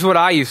 Here's what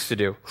I used to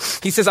do.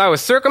 He says, I was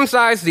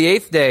circumcised the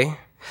 8th day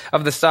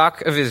of the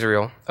stock of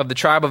Israel, of the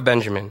tribe of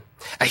Benjamin,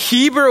 a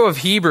Hebrew of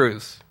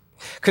Hebrews,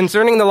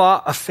 concerning the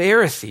law, a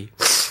Pharisee,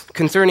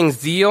 concerning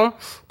zeal,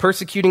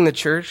 persecuting the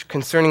church,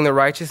 concerning the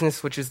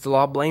righteousness, which is the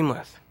law,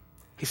 blameless.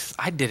 He says,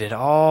 I did it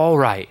all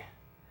right.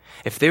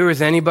 If there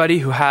was anybody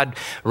who had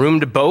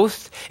room to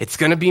boast, it's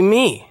going to be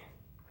me.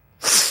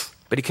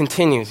 But he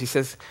continues, he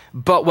says,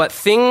 but what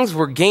things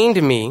were gained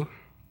to me,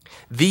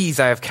 these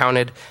I have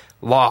counted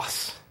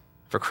loss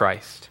for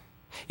Christ.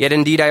 Yet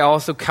indeed I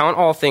also count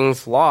all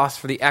things loss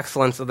for the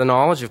excellence of the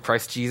knowledge of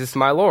Christ Jesus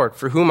my Lord,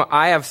 for whom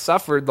I have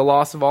suffered the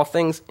loss of all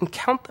things and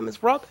count them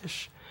as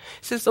rubbish.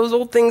 He says those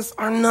old things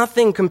are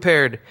nothing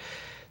compared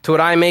to what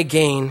I may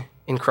gain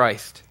in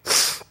Christ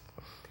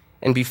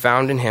and be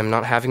found in him,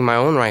 not having my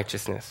own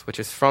righteousness, which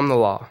is from the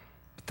law,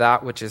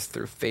 that which is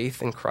through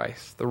faith in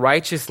Christ, the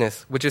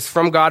righteousness which is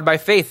from God by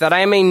faith, that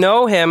I may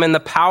know him in the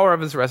power of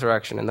his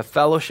resurrection and the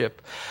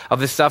fellowship of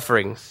his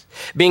sufferings,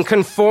 being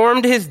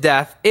conformed to his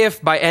death,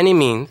 if by any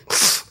means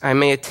I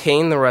may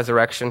attain the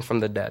resurrection from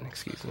the dead.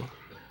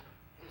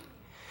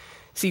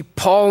 See,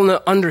 Paul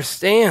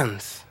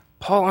understands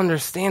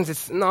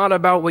it's not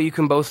about what you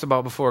can boast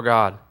about before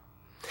God.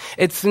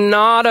 It's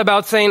not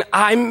about saying,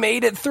 I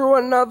made it through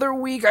another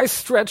week. I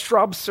stretched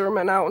Rob's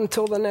sermon out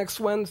until the next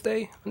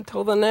Wednesday,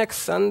 until the next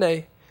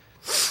Sunday.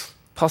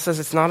 Paul says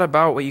it's not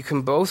about what you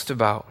can boast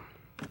about.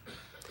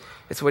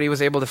 It's what he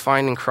was able to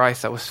find in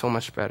Christ that was so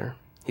much better.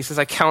 He says,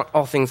 I count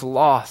all things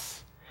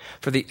loss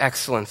for the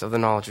excellence of the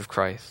knowledge of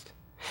Christ.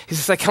 He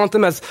says, I count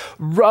them as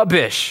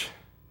rubbish.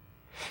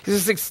 He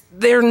says,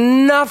 they're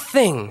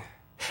nothing.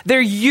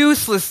 They're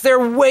useless.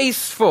 They're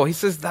wasteful. He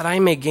says, that I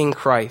may gain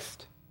Christ.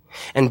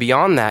 And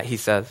beyond that, he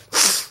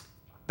says,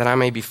 that I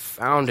may be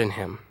found in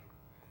him.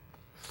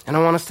 And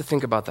I want us to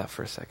think about that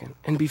for a second.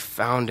 And be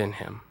found in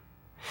him.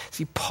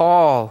 See,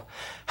 Paul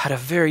had a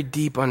very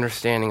deep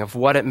understanding of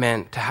what it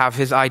meant to have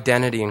his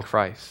identity in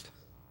Christ.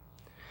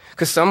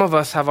 Because some of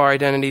us have our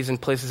identities in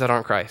places that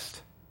aren't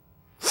Christ.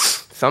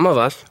 Some of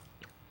us,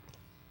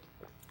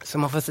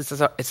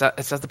 it's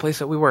at the place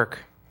that we work.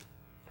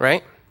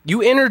 Right?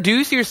 You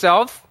introduce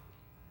yourself.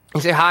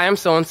 You say, hi, I'm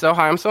so-and-so.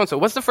 Hi, I'm so-and-so.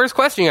 What's the first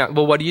question you ask?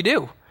 Well, what do you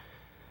do?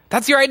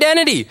 That's your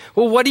identity.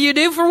 Well, what do you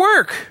do for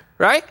work?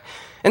 Right?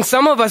 And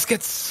some of us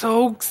get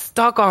so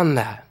stuck on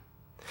that.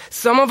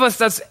 Some of us,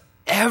 that's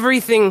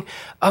everything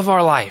of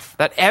our life.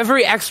 That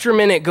every extra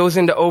minute goes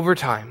into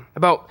overtime.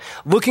 About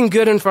looking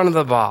good in front of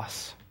the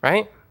boss.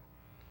 Right?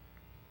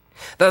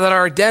 That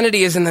our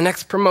identity is in the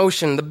next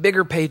promotion, the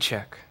bigger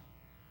paycheck.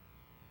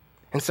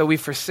 And so we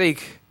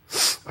forsake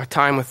our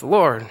time with the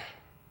Lord.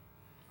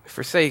 We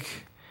forsake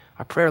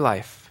our prayer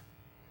life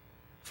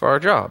for our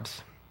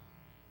jobs.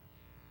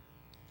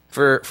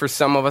 For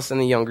some of us in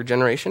the younger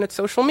generation, it's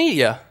social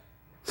media,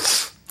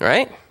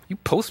 right? You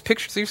post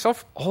pictures of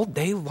yourself all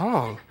day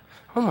long.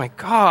 Oh my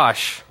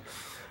gosh.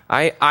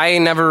 I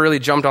never really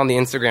jumped on the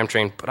Instagram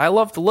train, but I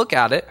love to look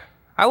at it.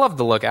 I love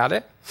to look at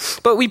it.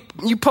 But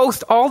you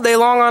post all day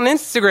long on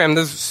Instagram.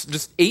 There's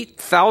just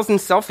 8,000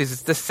 selfies.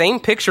 It's the same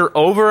picture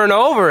over and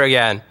over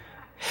again.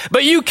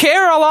 But you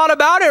care a lot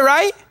about it,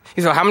 right?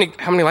 You say, how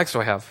many likes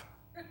do I have?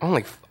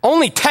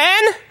 Only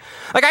 10?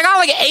 Like, I got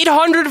like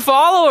 800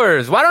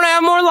 followers. Why don't I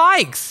have more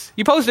likes?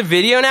 You post a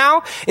video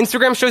now,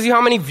 Instagram shows you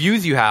how many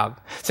views you have.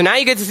 So now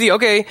you get to see,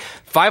 okay,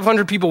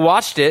 500 people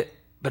watched it,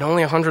 but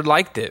only 100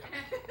 liked it.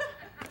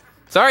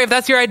 Sorry, if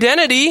that's your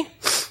identity,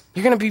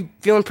 you're going to be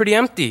feeling pretty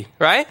empty,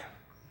 right?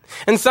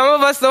 And some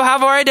of us, though,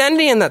 have our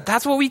identity in that.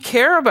 That's what we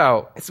care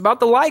about. It's about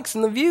the likes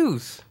and the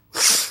views.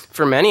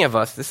 For many of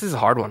us, this is a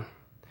hard one.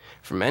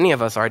 For many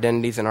of us, our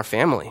identity's in our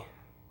family.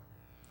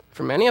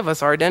 For many of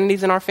us, our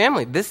identity's in our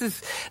family. This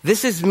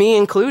is me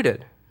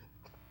included.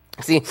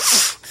 See,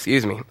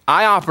 excuse me,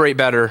 I operate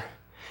better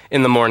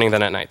in the morning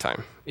than at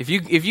nighttime. If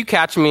you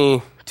catch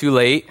me too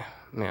late,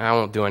 I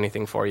won't do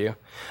anything for you.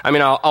 I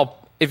mean, I'll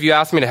if you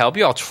ask me to help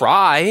you, I'll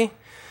try,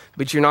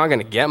 but you're not going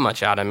to get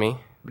much out of me.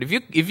 But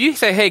if you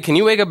say, hey, can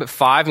you wake up at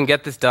 5 and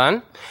get this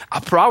done? I'll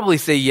probably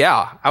say,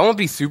 yeah. I won't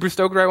be super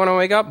stoked right when I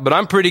wake up, but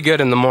I'm pretty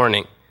good in the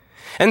morning.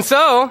 And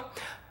so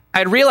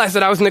I realized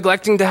that I was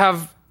neglecting to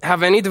have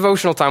any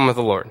devotional time with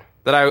the Lord.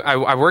 That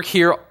I work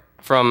here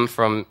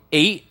from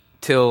 8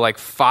 till like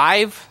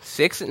 5,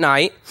 6 at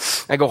night.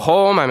 I go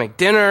home, I make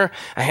dinner,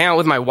 I hang out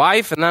with my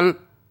wife, and then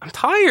I'm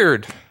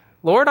tired.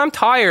 Lord, I'm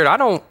tired. I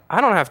don't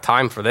have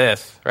time for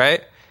this,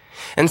 right?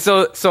 And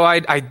so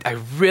I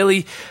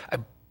really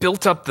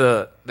built up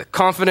the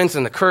confidence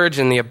and the courage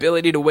and the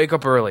ability to wake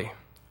up early.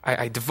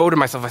 I devoted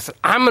myself. I said,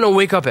 I'm going to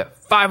wake up at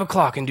 5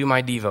 o'clock and do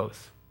my devos.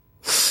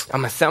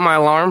 I'm going to set my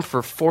alarm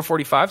for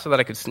 4:45 so that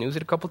I could snooze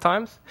it a couple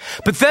times.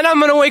 But then I'm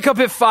going to wake up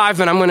at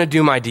 5 and I'm going to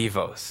do my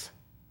devos.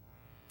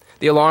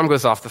 The alarm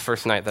goes off the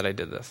first night that I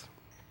did this.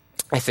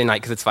 I say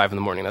night because it's 5 in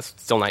the morning. That's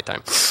still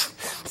nighttime.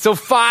 So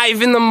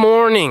 5 in the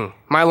morning,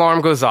 my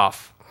alarm goes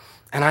off.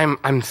 And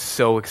I'm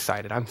so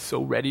excited. I'm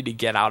so ready to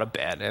get out of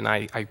bed. And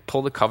I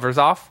pull the covers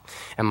off,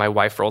 and my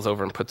wife rolls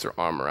over and puts her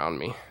arm around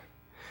me.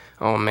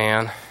 Oh,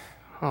 man.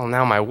 Oh,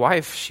 now my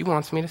wife, she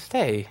wants me to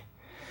stay.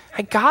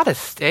 I gotta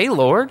stay,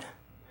 Lord.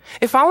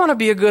 If I want to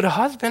be a good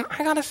husband,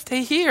 I gotta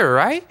stay here,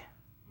 right?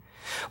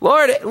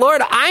 Lord,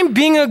 I'm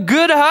being a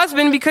good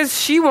husband because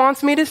she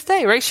wants me to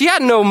stay, right? She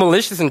had no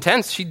malicious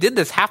intent. She did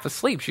this half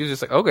asleep. She was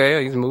just like,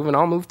 okay, he's moving,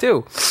 I'll move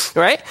too,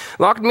 right?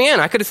 Locked me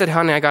in. I could have said,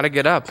 honey, I got to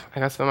get up. I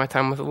got to spend my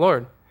time with the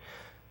Lord.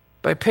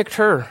 But I picked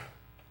her.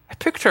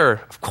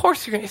 Of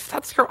course, if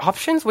that's your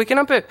options, waking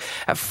up at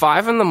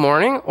 5 in the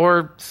morning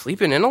or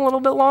sleeping in a little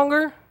bit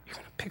longer, you're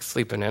going to pick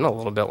sleeping in a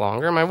little bit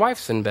longer. My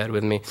wife's in bed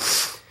with me.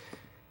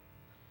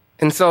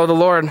 And so the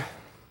Lord,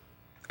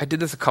 I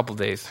did this a couple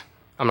days.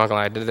 I'm not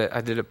gonna lie,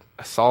 I did it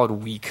a solid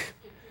week.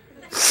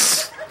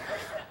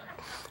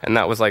 And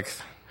that was like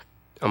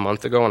a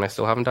month ago and I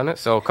still haven't done it,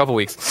 so a couple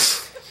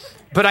weeks.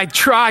 But I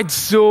tried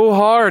so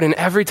hard, and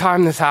every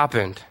time this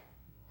happened.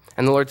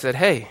 And the Lord said,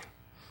 hey,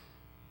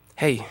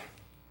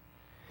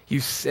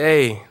 you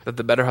say that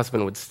the better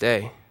husband would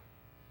stay.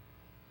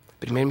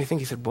 But he made me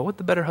think, he said, what would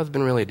the better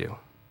husband really do?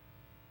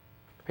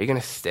 Are you gonna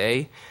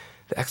stay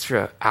the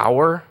extra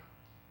hour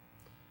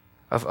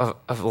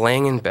of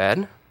laying in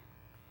bed?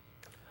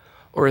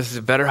 Or is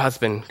the better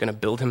husband going to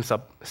build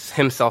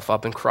himself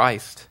up in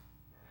Christ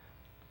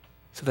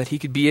so that he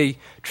could be a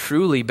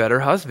truly better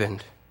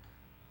husband?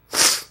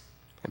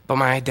 But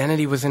my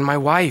identity was in my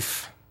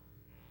wife.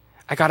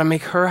 I got to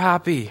make her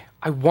happy.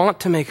 I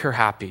want to make her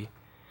happy.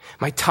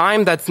 My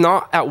time that's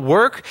not at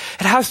work,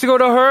 it has to go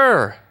to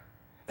her.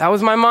 That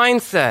was my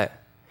mindset.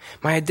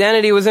 My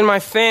identity was in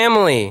my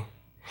family.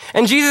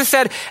 And Jesus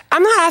said,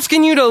 I'm not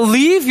asking you to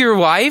leave your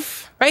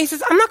wife. Right? He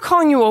says, I'm not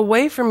calling you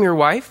away from your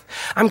wife.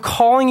 I'm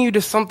calling you to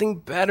something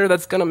better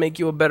that's going to make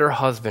you a better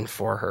husband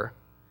for her.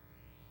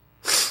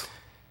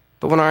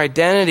 But when our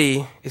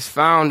identity is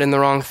found in the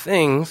wrong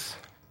things,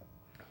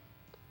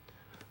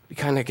 we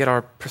kind of get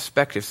our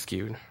perspective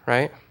skewed,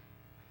 right?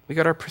 We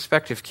got our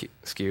perspective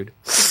skewed.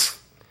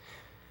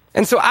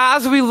 And so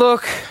as we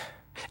look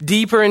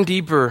deeper and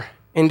deeper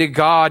into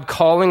God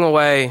calling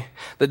away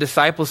the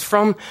disciples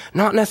from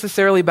not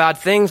necessarily bad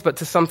things, but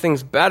to some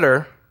things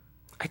better,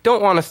 I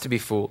don't want us to be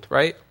fooled,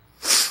 right?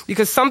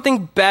 Because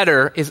something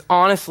better is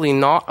honestly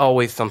not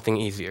always something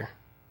easier.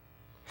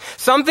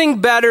 Something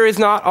better is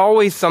not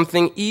always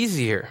something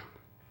easier.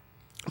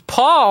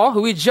 Paul,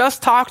 who we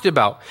just talked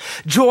about,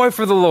 joy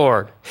for the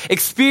Lord,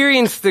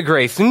 experienced the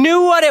grace,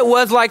 knew what it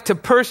was like to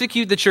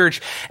persecute the church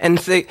and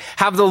say,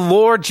 have the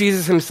Lord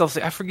Jesus himself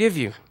say, I forgive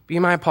you, be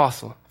my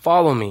apostle,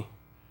 follow me.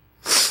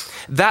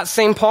 That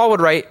same Paul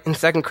would write in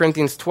 2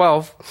 Corinthians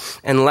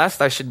 12, and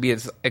lest I should be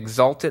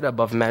exalted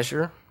above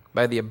measure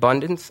by the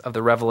abundance of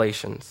the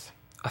revelations,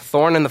 a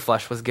thorn in the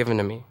flesh was given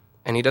to me.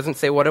 And he doesn't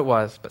say what it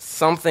was, but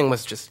something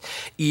was just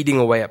eating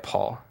away at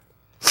Paul.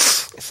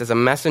 It says, a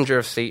messenger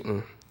of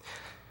Satan,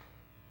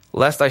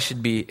 lest I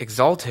should be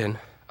exalted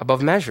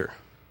above measure.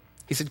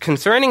 He said,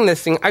 concerning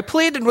this thing, I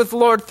pleaded with the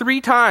Lord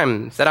 3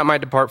 times that it might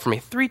depart from me.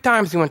 3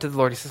 times he went to the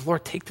Lord. He says,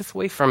 Lord, take this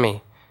away from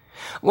me.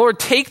 Lord,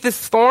 take this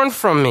thorn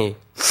from me.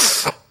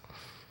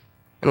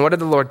 And what did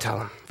the Lord tell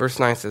him? Verse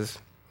 9 says,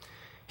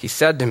 he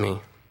said to me,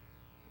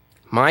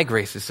 my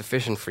grace is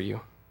sufficient for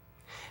you,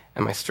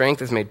 and my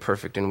strength is made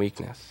perfect in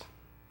weakness.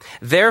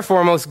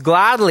 Therefore, most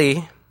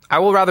gladly, I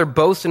will rather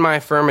boast in my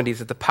infirmities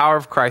that the power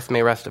of Christ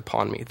may rest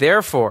upon me.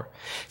 Therefore,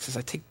 it says,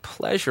 I take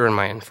pleasure in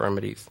my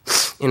infirmities,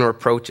 in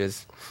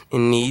reproaches,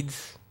 in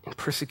needs, in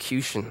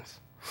persecutions,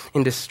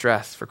 in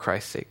distress for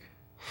Christ's sake.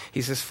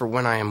 He says, for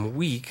when I am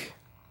weak,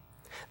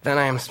 then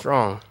I am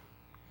strong.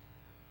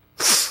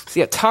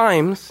 See, at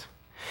times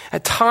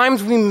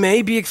we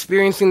may be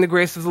experiencing the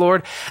grace of the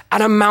Lord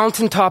at a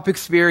mountaintop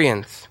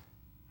experience.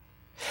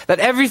 That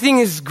everything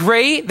is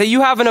great, that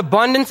you have an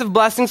abundance of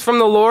blessings from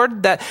the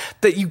Lord that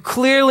you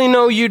clearly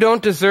know you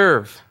don't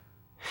deserve.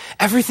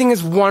 Everything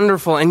is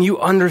wonderful and you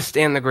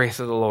understand the grace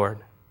of the Lord.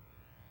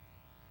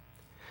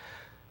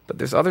 But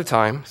there's other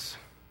times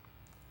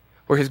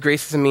where his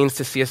grace is a means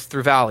to see us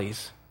through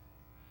valleys.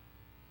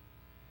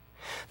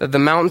 That the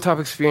mountaintop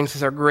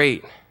experiences are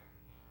great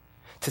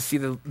to see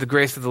the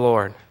grace of the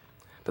Lord.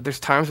 But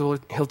there's times where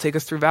he'll take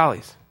us through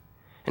valleys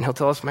and he'll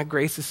tell us, my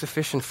grace is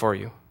sufficient for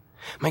you.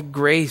 My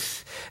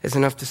grace is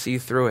enough to see you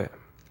through it.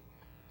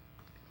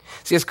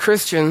 See, as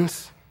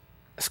Christians,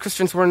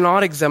 we're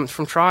not exempt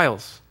from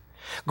trials.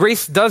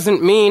 Grace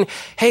doesn't mean,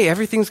 hey,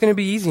 everything's going to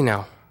be easy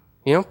now.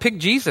 Pick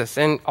Jesus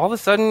and all of a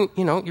sudden,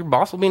 your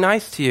boss will be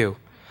nice to you.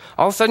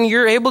 All of a sudden,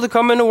 you're able to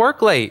come into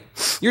work late.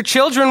 Your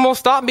children will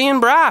stop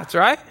being brats,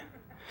 right?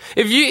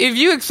 If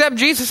you accept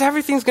Jesus,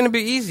 everything's going to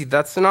be easy.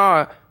 That's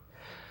not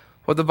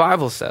what the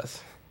Bible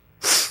says.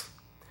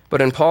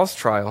 But in Paul's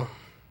trial,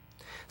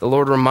 the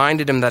Lord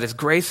reminded him that his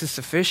grace is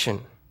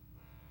sufficient.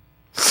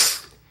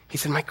 He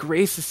said, my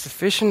grace is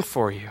sufficient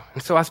for you.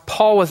 And so as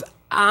Paul was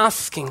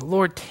asking,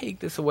 Lord, take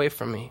this away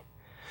from me,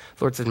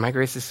 the Lord said, my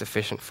grace is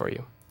sufficient for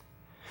you.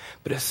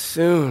 But as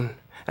soon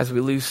as we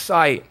lose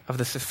sight of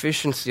the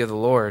sufficiency of the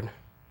Lord,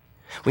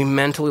 we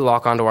mentally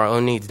lock onto our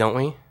own needs, don't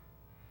we?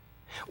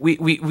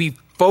 We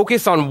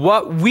focus on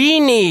what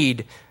we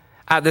need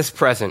at this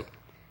present.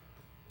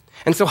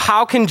 And so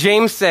how can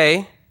James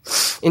say,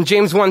 in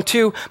James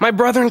 1:2, my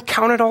brethren,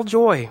 count it all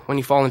joy when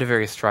you fall into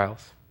various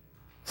trials.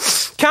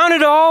 Count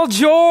it all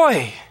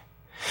joy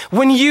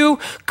when you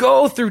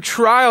go through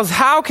trials.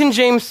 How can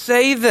James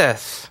say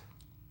this?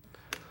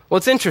 Well,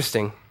 it's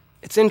interesting.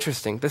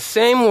 The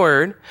same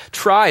word,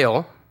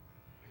 trial,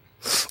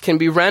 can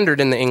be rendered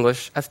in the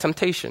English as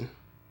temptation.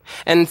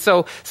 And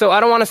so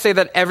I don't want to say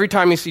that every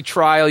time you see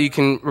trial, you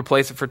can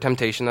replace it for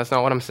temptation. That's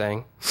not what I'm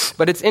saying.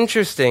 But it's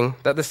interesting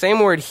that the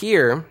same word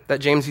here that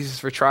James uses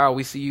for trial,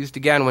 we see used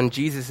again when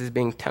Jesus is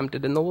being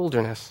tempted in the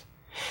wilderness.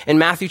 In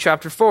Matthew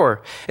chapter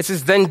 4, it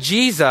says, then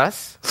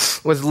Jesus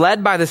was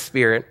led by the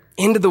Spirit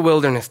into the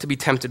wilderness to be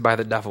tempted by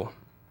the devil.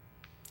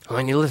 I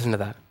want you to listen to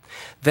that.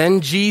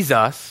 Then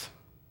Jesus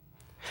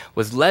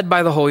was led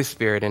by the Holy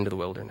Spirit into the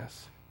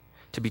wilderness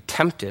to be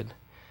tempted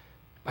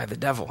by the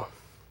devil.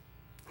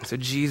 And so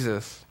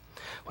Jesus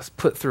was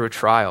put through a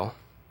trial.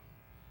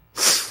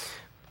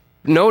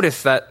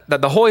 Notice that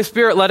the Holy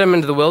Spirit led him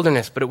into the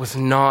wilderness, but it was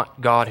not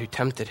God who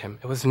tempted him.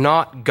 It was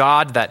not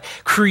God that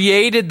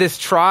created this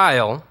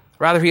trial.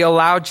 Rather, he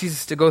allowed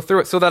Jesus to go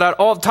through it so that at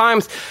all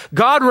times,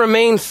 God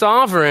remained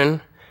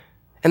sovereign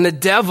and the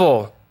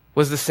devil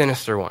was the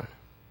sinister one.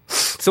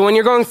 So when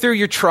you're going through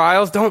your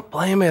trials, don't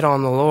blame it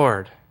on the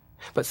Lord.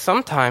 But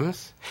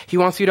sometimes he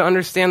wants you to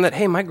understand that,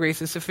 hey, my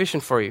grace is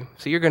sufficient for you.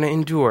 So you're going to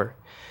endure.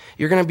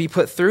 You're going to be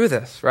put through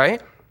this,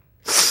 right?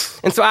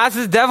 And so as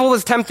the devil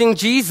is tempting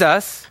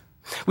Jesus,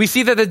 we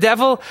see that the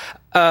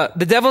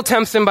devil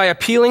tempts him by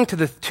appealing to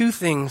the two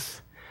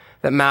things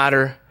that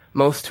matter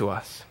most to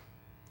us.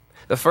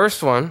 The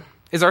first one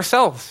is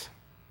ourselves.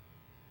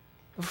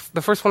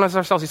 The first one is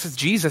ourselves. He says,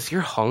 Jesus,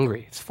 you're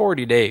hungry. It's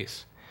 40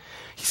 days.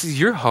 He says,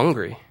 you're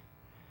hungry.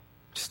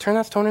 Just turn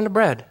that stone into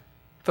bread.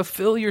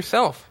 Fulfill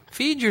yourself.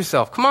 Feed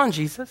yourself. Come on,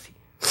 Jesus.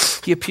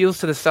 He appeals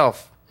to the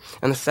self.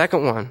 And the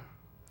second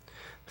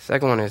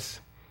one is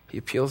he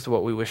appeals to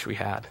what we wish we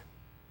had.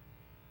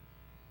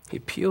 He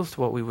appeals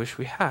to what we wish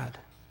we had.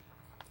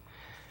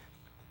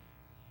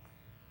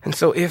 And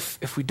so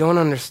if we don't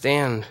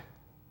understand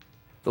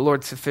the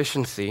Lord's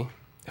sufficiency,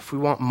 if we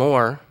want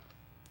more,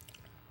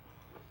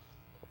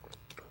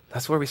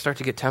 that's where we start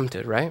to get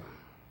tempted, right?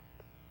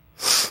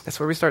 That's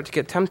where we start to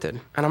get tempted.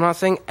 And I'm not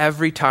saying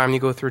every time you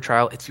go through a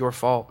trial, it's your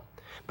fault.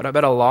 But I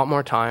bet a lot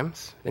more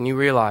times than you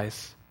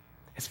realize,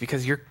 it's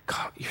because you're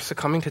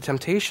succumbing to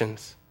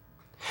temptations.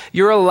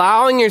 You're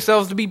allowing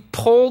yourselves to be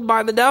pulled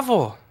by the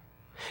devil.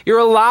 You're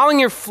allowing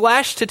your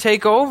flesh to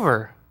take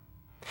over.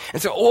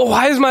 And so,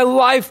 why is my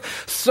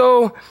life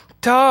so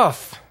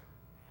tough?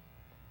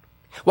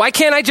 Why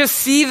can't I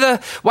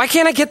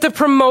get the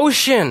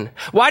promotion?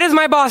 Why does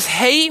my boss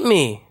hate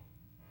me?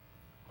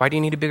 Why do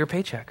you need a bigger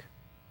paycheck?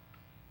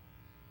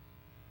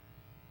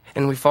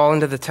 And we fall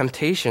into the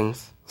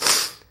temptations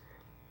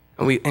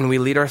and we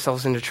lead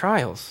ourselves into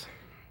trials.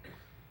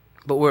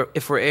 But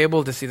if we're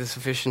able to see the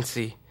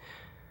sufficiency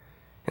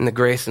in the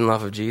grace and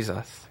love of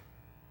Jesus,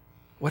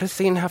 what does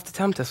Satan have to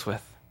tempt us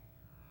with?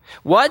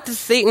 What does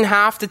Satan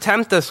have to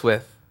tempt us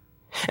with?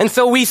 And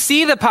so we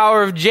see the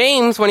power of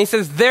James when he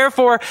says,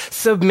 therefore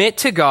submit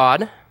to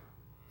God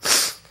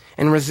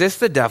and resist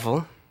the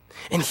devil,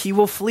 and he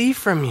will flee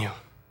from you.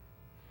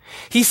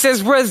 He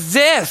says,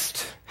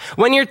 resist.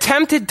 When you're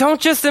tempted, don't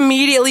just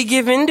immediately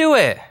give into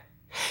it.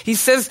 He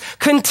says,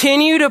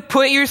 continue to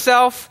put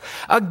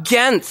yourself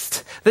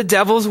against the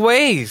devil's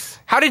ways.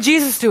 How did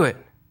Jesus do it?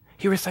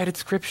 He recited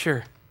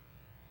scripture.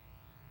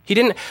 He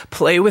didn't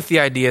play with the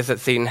ideas that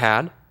Satan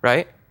had,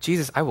 right?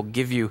 Jesus, I will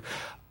give you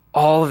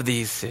all of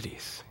these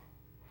cities.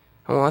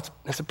 Well,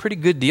 that's a pretty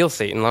good deal,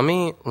 Satan. Let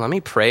me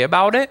pray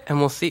about it and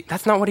we'll see.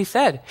 That's not what he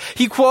said.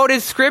 He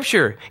quoted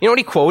scripture. You know what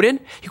he quoted?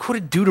 He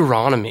quoted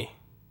Deuteronomy.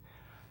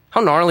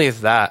 How gnarly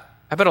is that?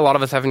 I bet a lot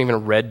of us haven't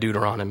even read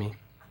Deuteronomy,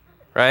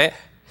 right?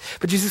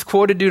 But Jesus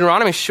quoted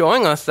Deuteronomy,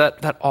 showing us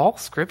that all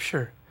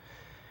scripture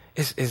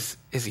is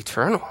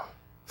eternal.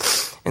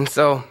 And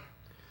so,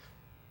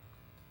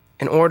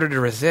 in order to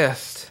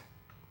resist,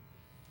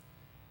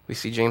 we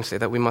see James say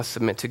that we must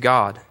submit to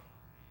God.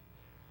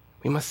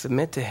 We must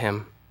submit to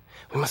him.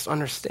 We must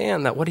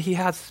understand that what he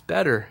has is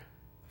better,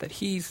 that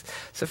he's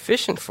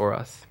sufficient for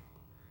us.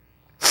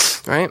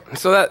 Right?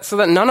 So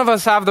that none of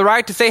us have the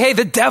right to say, hey,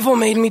 the devil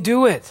made me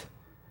do it.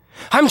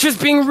 I'm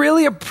just being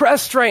really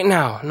oppressed right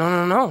now.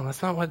 No.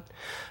 That's not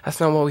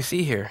what we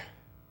see here.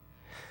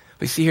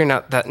 We see here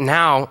that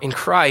now in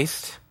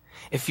Christ,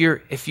 if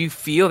you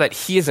feel that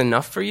he is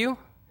enough for you,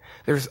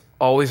 there's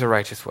always a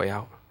righteous way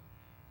out.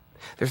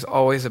 There's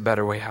always a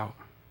better way out.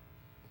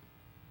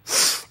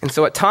 And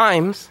so at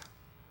times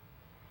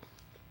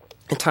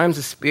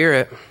the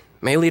Spirit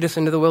may lead us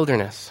into the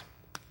wilderness.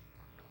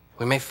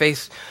 We may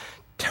face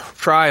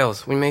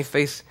trials. We may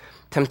face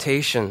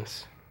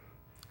temptations.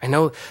 I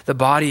know the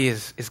body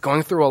is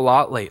going through a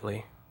lot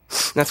lately.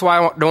 And that's why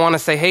I don't want to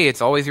say, hey,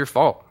 it's always your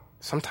fault.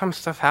 Sometimes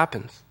stuff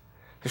happens.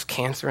 There's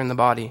cancer in the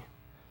body.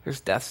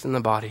 There's deaths in the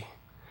body.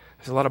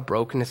 There's a lot of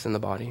brokenness in the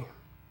body.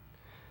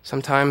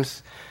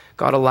 Sometimes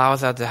God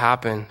allows that to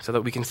happen so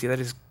that we can see that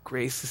his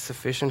grace is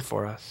sufficient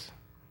for us.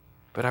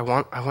 But I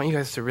want you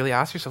guys to really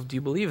ask yourself, do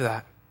you believe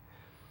that?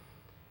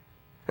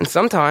 And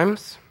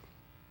sometimes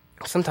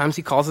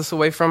he calls us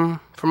away from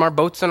our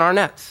boats and our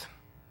nets,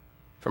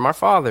 from our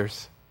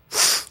fathers,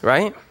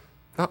 right?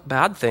 Not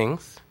bad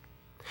things,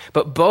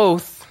 but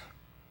both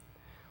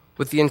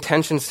with the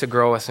intentions to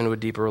grow us into a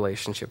deeper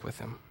relationship with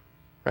him,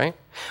 right?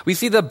 We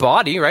see the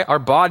body, right? Our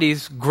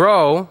bodies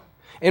grow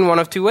in one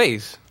of two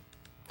ways.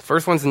 The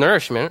first one's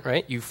nourishment,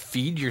 right? You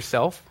feed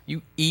yourself,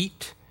 you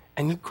eat,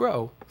 and you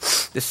grow.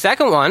 The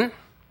second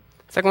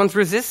one's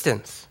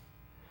resistance,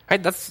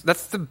 right? That's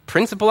the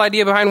principal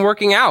idea behind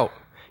working out.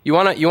 You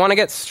want to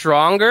get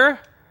stronger.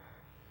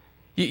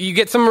 You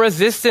get some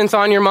resistance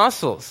on your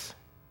muscles.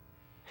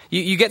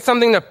 You get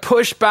something to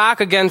push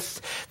back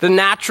against the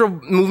natural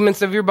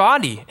movements of your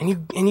body,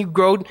 and you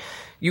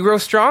grow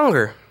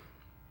stronger.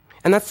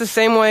 And that's the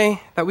same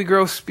way that we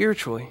grow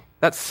spiritually.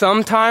 That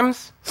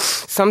sometimes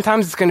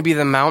it's going to be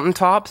the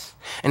mountaintops,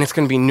 and it's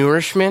going to be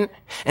nourishment,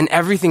 and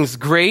everything's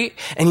great,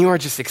 and you are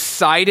just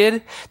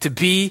excited to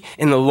be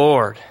in the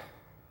Lord.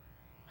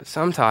 But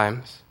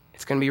sometimes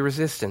it's going to be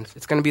resistance.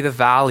 It's going to be the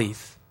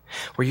valleys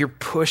where you're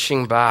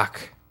pushing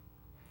back.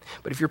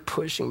 But if you're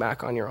pushing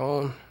back on your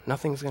own,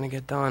 nothing's going to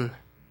get done.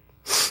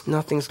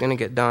 Nothing's going to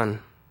get done.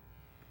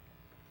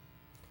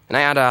 And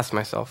I had to ask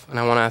myself, and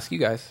I want to ask you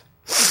guys,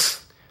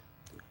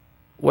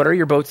 what are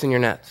your boats and your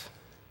nets?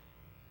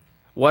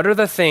 What are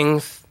the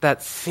things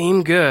that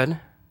seem good,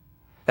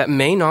 that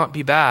may not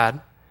be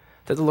bad,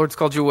 that the Lord's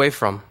called you away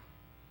from?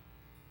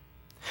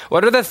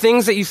 What are the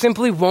things that you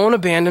simply won't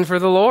abandon for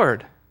the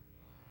Lord?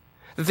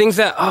 The things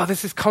that,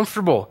 this is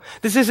comfortable.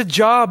 This is a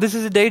job. This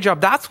is a day job.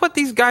 That's what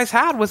these guys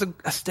had, was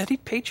a steady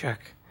paycheck,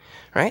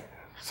 right?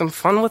 Some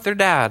fun with their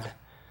dad.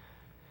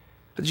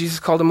 But Jesus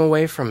called them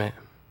away from it.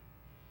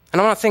 And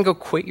I'm not saying go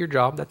quit your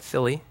job. That's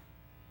silly.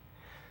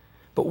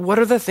 But what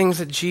are the things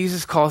that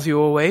Jesus calls you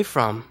away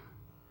from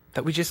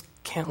that we just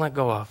can't let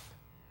go of?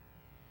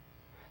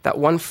 That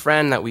one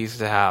friend that we used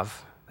to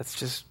have, that's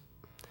just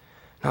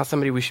not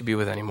somebody we should be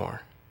with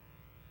anymore.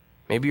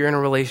 Maybe you're in a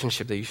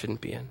relationship that you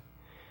shouldn't be in.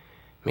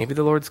 Maybe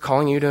the Lord's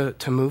calling you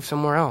to move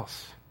somewhere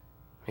else.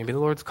 Maybe the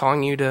Lord's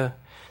calling you to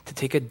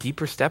take a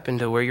deeper step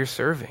into where you're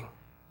serving.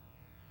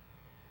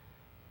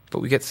 But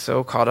we get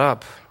so caught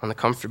up on the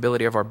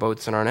comfortability of our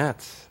boats and our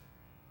nets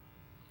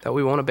that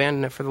we won't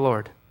abandon it for the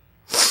Lord.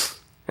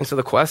 And so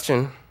the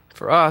question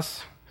for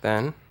us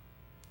then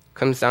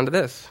comes down to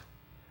this.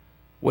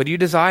 What do you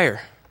desire?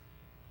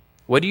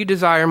 What do you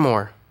desire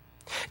more?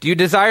 Do you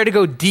desire to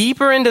go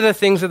deeper into the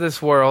things of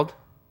this world?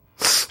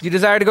 Do you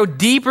desire to go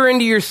deeper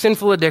into your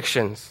sinful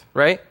addictions,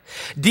 right?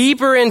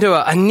 Deeper into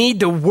a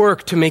need to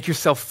work to make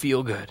yourself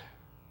feel good.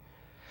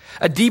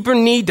 A deeper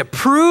need to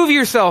prove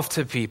yourself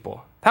to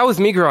people. That was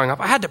me growing up.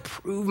 I had to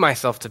prove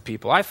myself to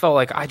people. I felt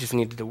like I just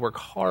needed to work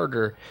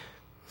harder.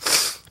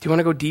 Do you want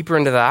to go deeper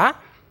into that?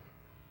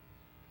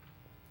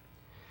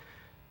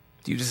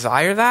 Do you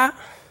desire that?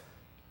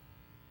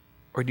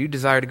 Or do you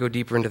desire to go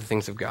deeper into the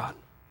things of God?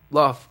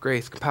 Love,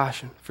 grace,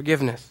 compassion,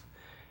 forgiveness,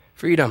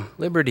 freedom,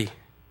 liberty,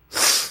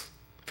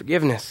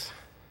 forgiveness.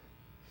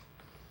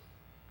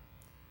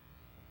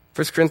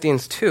 1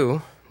 Corinthians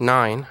 2:9,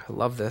 I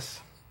love this.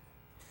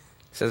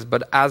 It says,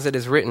 but as it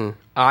is written,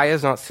 eye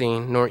has not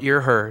seen, nor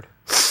ear heard,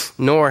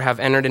 nor have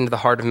entered into the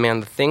heart of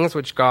man the things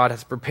which God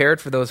has prepared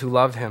for those who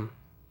love him.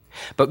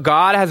 But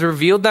God has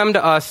revealed them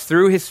to us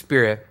through his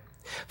Spirit.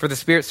 For the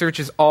Spirit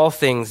searches all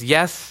things,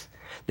 yes,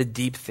 the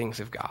deep things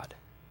of God.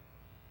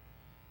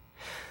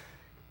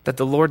 That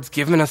the Lord's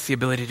given us the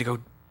ability to go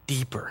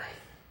deeper.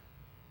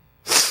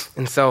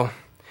 And so,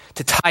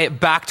 to tie it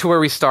back to where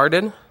we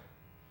started,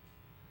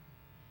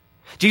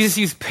 Jesus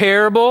used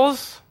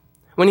parables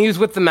when he was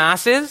with the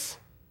masses,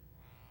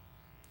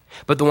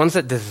 but the ones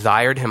that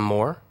desired him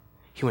more,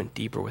 he went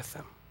deeper with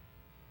them.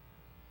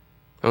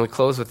 And we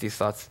close with these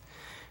thoughts.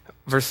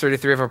 Verse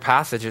 33 of our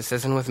passage, it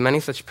says, and with many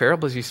such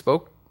parables he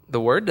spoke the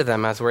word to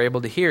them as were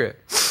able to hear it.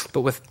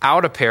 But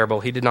without a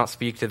parable he did not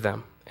speak to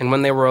them. And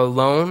when they were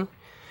alone,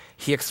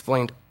 he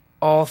explained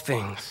all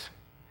things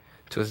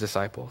to his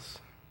disciples.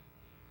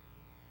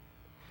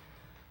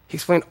 He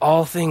explained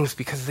all things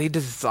because they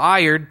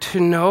desired to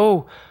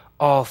know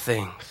all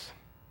things.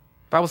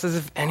 The Bible says,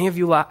 if any of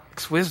you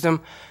lacks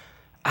wisdom,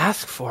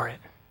 ask for it,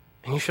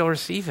 and you shall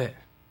receive it.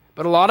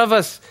 But a lot of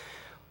us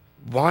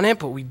want it,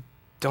 but we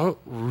don't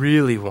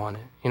really want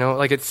it. You know,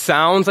 like it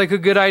sounds like a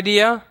good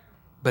idea,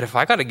 but if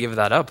I got to give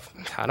that up,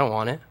 I don't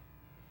want it.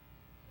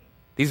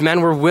 These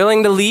men were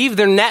willing to leave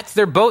their nets,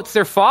 their boats,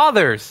 their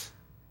fathers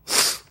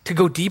to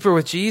go deeper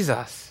with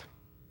Jesus.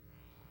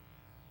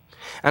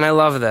 And I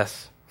love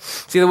this.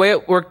 See, the way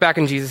it worked back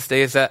in Jesus'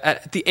 day is that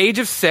at the age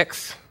of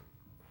 6,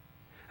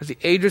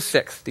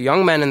 the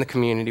young men in the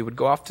community would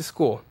go off to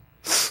school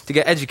to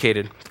get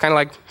educated. It's kind of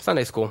like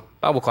Sunday school,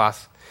 Bible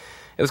class.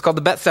 It was called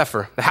the Bet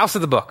Sefer, the house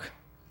of the book.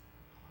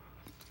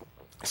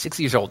 6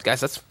 years old, guys,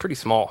 that's pretty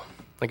small.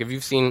 Like if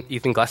you've seen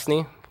Ethan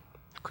Glesney,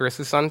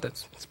 Carissa's son,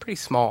 it's pretty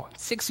small.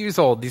 6 years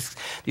old, these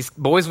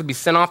boys would be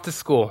sent off to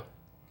school,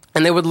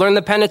 and they would learn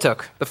the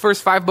Pentateuch, the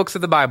first 5 books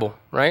of the Bible,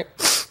 right?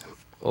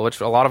 Well,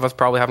 which a lot of us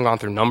probably haven't gone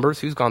through Numbers.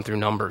 Who's gone through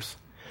Numbers,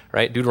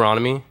 right?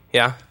 Deuteronomy,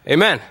 yeah,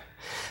 amen.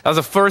 That was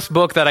the first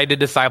book that I did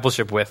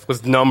discipleship with,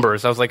 was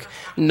Numbers. I was like,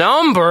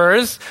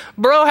 Numbers?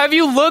 Bro, have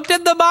you looked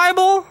at the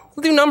Bible?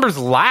 We'll do Numbers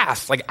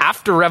last, like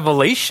after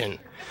Revelation,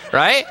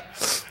 right?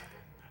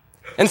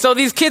 And so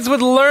these kids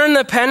would learn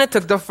the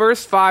Pentateuch, the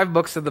first 5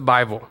 books of the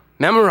Bible,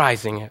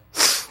 memorizing it.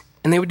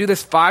 And they would do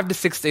this 5 to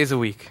 6 days a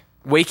week,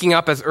 waking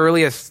up as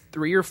early as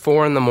 3 or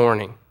 4 in the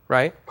morning,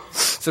 right?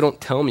 So don't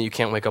tell me you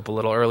can't wake up a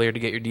little earlier to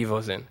get your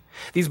devos in.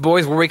 These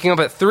boys were waking up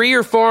at 3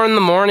 or 4 in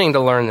the morning to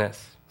learn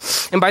this.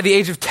 And by the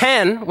age of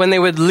 10, when they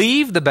would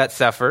leave the Bet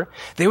Sefer,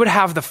 they would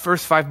have the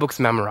first 5 books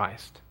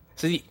memorized.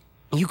 So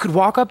you could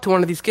walk up to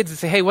one of these kids and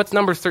say, hey, what's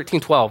Numbers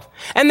 13:12?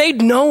 And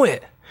they'd know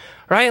it,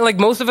 right? Like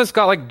most of us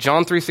got like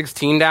John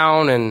 3:16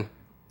 down and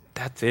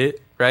that's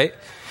it, right?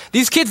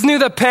 These kids knew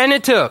the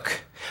Pentateuch,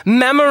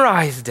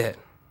 memorized it.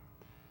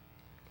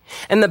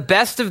 And the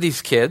best of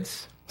these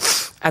kids,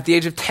 at the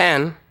age of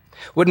 10,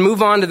 would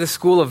move on to the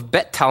school of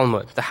Bet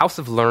Talmud, the house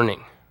of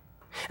learning.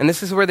 And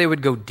this is where they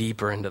would go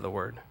deeper into the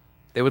word.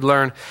 They would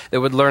learn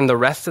the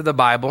rest of the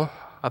Bible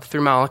up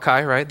through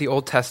Malachi, right? The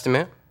Old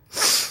Testament.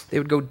 They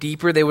would go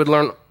deeper. They would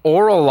learn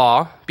oral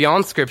law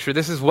beyond Scripture.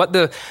 This is what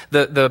the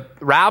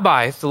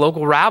rabbis, the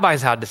local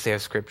rabbis had to say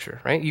of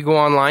Scripture, right? You go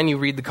online, you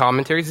read the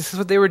commentaries. This is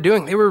what they were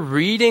doing. They were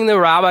reading the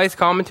rabbis'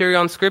 commentary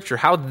on Scripture,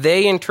 how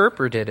they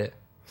interpreted it.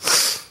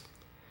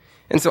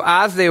 And so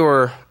as they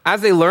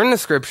learned the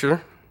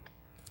Scripture,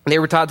 they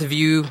were taught to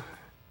view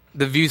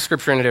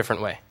Scripture in a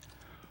different way.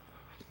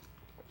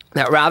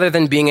 That rather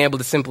than being able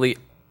to simply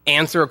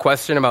answer a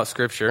question about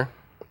Scripture,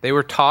 they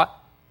were taught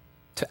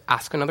to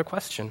ask another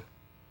question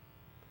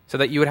so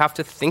that you would have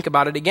to think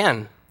about it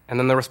again. And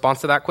then the response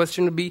to that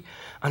question would be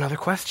another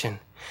question.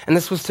 And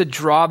this was to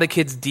draw the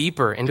kids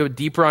deeper into a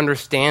deeper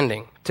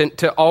understanding,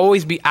 to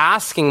always be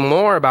asking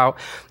more about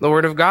the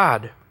Word of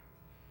God.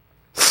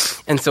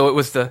 And so it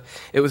was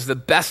the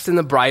best and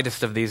the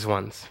brightest of these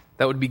ones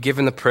that would be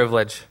given the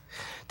privilege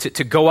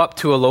to go up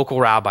to a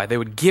local rabbi. They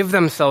would give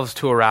themselves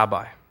to a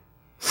rabbi.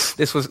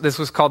 This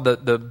was called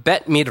the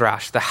Bet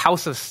Midrash, the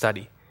house of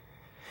study.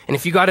 And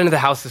if you got into the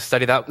house of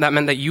study, that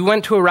meant that you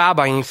went to a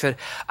rabbi and you said,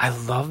 I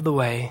love the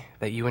way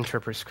that you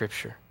interpret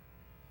Scripture.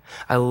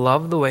 I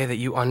love the way that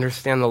you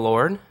understand the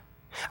Lord.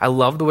 I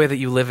love the way that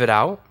you live it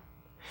out.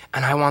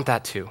 And I want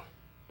that too.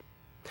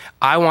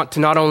 I want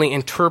to not only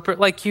interpret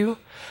like you,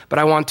 but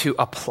I want to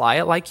apply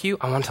it like you.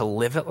 I want to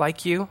live it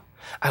like you.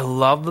 I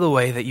love the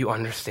way that you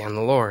understand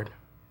the Lord.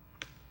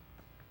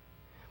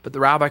 But the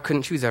rabbi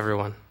couldn't choose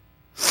everyone.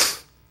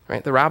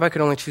 Right? The rabbi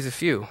could only choose a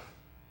few.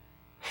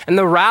 And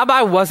the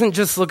rabbi wasn't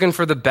just looking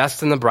for the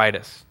best and the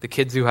brightest, the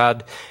kids who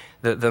had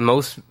the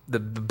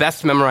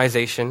best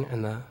memorization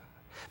and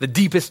the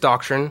deepest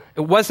doctrine.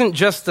 It wasn't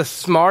just the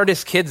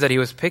smartest kids that he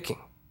was picking,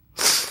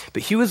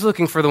 but he was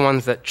looking for the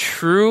ones that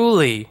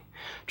truly,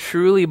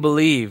 truly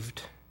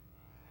believed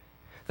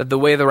that the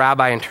way the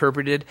rabbi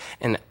interpreted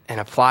and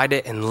applied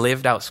it and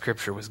lived out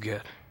Scripture was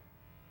good.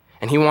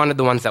 And he wanted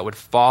the ones that would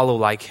follow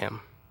like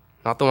him,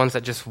 not the ones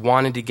that just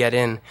wanted to get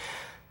in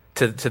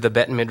to the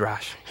Bet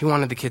Midrash. He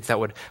wanted the kids that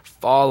would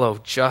follow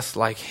just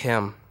like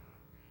him.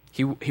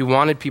 He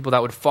wanted people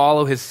that would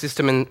follow his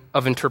system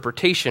of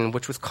interpretation,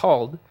 which was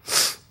called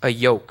a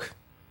yoke.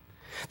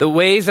 The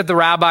ways that the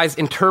rabbis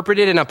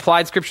interpreted and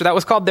applied scripture, that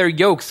was called their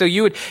yoke. So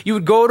you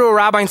would go to a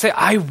rabbi and say,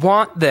 I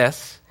want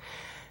this.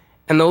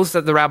 And those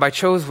that the rabbi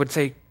chose would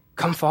say,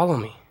 come follow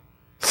me.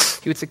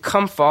 He would say,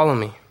 come follow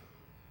me.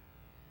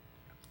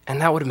 And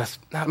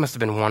that must have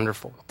been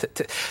wonderful.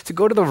 To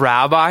go to the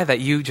rabbi that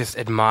you just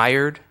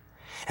admired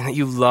and that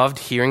you loved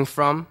hearing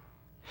from,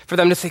 for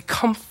them to say,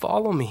 come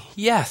follow me.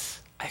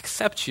 Yes, I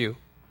accept you.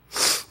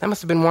 That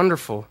must have been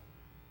wonderful.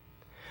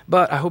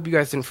 But I hope you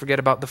guys didn't forget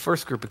about the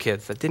first group of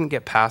kids that didn't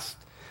get past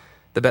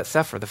the Bet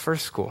Sefer, the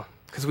first school,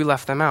 because we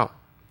left them out.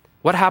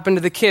 What happened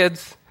to the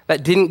kids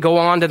that didn't go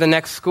on to the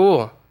next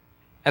school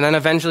and then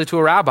eventually to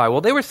a rabbi?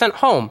 Well, they were sent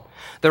home.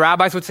 The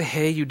rabbis would say,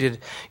 hey, you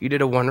did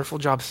a wonderful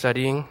job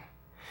studying.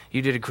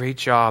 You did a great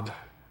job,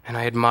 and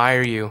I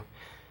admire you.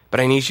 But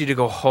I need you to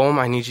go home.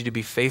 I need you to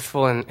be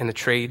faithful in the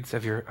trades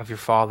of your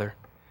father.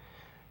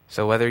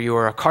 So whether you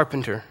are a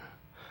carpenter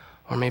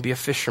or maybe a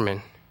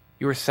fisherman,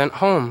 you were sent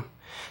home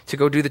to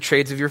go do the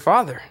trades of your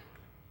father.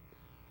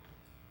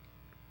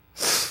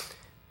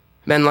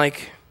 Men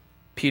like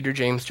Peter,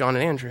 James, John,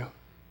 and Andrew,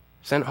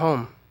 sent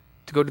home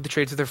to go do the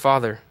trades of their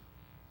father.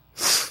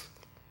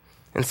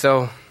 And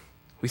so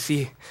we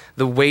see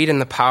the weight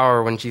and the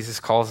power when Jesus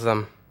calls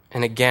them.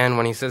 And again,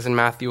 when he says in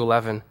Matthew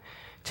 11,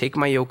 take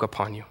my yoke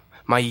upon you,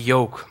 my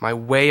yoke, my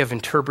way of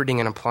interpreting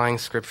and applying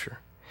scripture,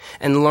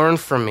 and learn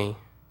from me.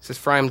 He says,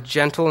 for I am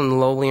gentle and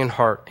lowly in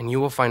heart, and you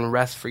will find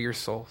rest for your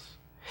souls.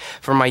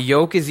 For my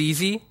yoke is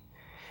easy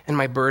and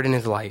my burden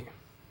is light.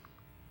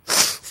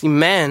 See,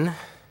 men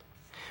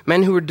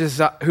who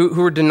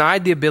were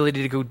denied the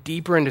ability to go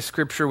deeper into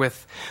scripture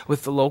with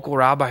the local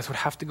rabbis would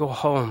have to go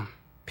home.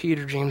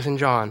 Peter, James, and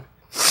John.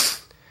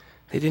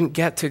 They didn't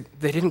get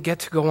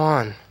to go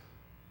on.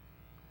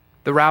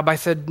 The rabbi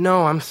said,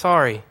 no, I'm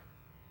sorry.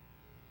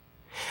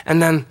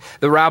 And then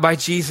the rabbi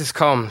Jesus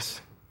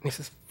comes and he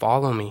says,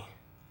 follow me.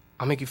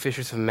 I'll make you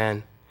fishers of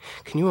men.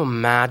 Can you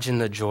imagine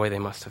the joy they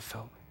must have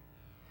felt?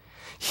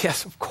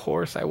 Yes, of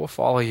course I will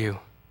follow you.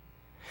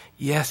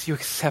 Yes, you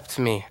accept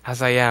me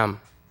as I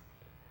am.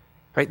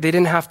 Right? They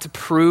didn't have to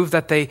prove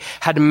that they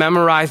had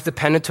memorized the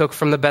Pentateuch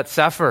from the Bet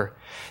Sefer.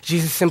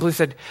 Jesus simply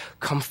said,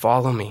 come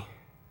follow me.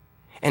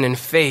 And in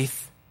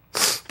faith,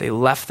 they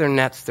left their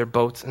nets, their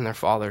boats, and their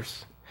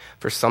fathers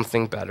for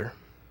something better.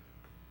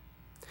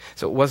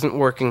 So it wasn't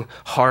working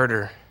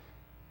harder.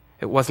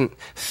 It wasn't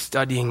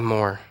studying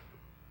more.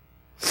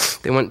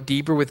 They went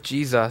deeper with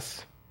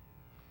Jesus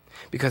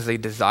because they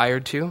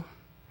desired to,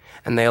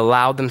 and they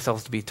allowed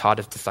themselves to be taught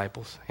as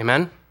disciples.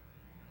 Amen?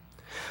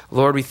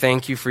 Lord, we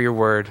thank you for your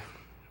word.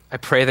 I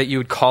pray that you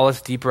would call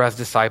us deeper as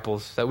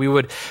disciples, that we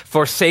would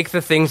forsake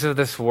the things of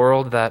this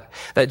world that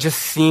just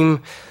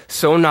seem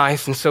so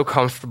nice and so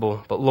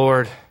comfortable. But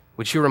Lord,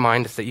 would you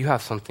remind us that you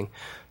have something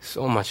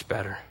so much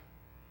better?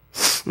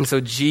 And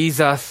so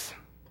Jesus,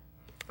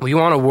 we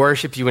want to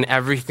worship you in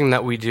everything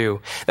that we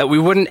do, that we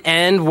wouldn't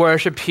end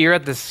worship here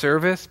at this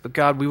service, but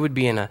God, we would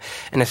be in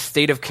a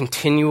state of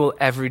continual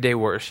everyday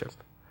worship.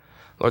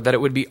 Lord, that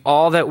it would be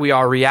all that we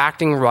are,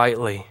 reacting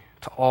rightly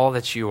to all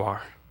that you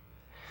are.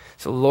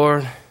 So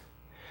Lord,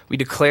 we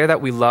declare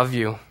that we love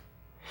you.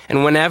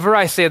 And whenever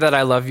I say that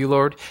I love you,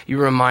 Lord, you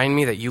remind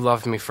me that you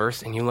loved me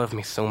first and you love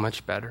me so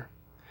much better.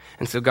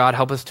 And so God,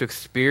 help us to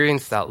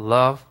experience that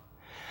love.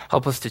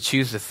 Help us to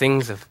choose the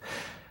things of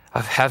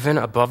heaven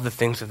above the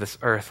things of this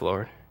earth,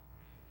 Lord.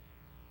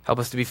 Help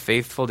us to be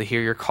faithful to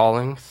hear your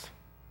callings.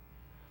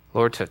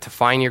 Lord, to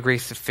find your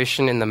grace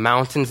sufficient in the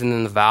mountains and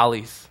in the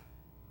valleys.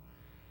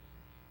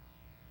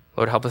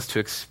 Lord, help us to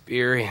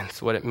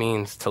experience what it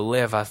means to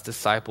live as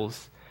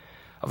disciples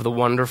of the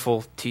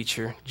wonderful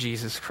teacher,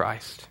 Jesus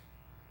Christ.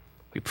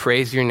 We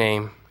praise your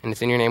name, and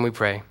it's in your name we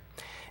pray.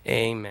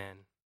 Amen.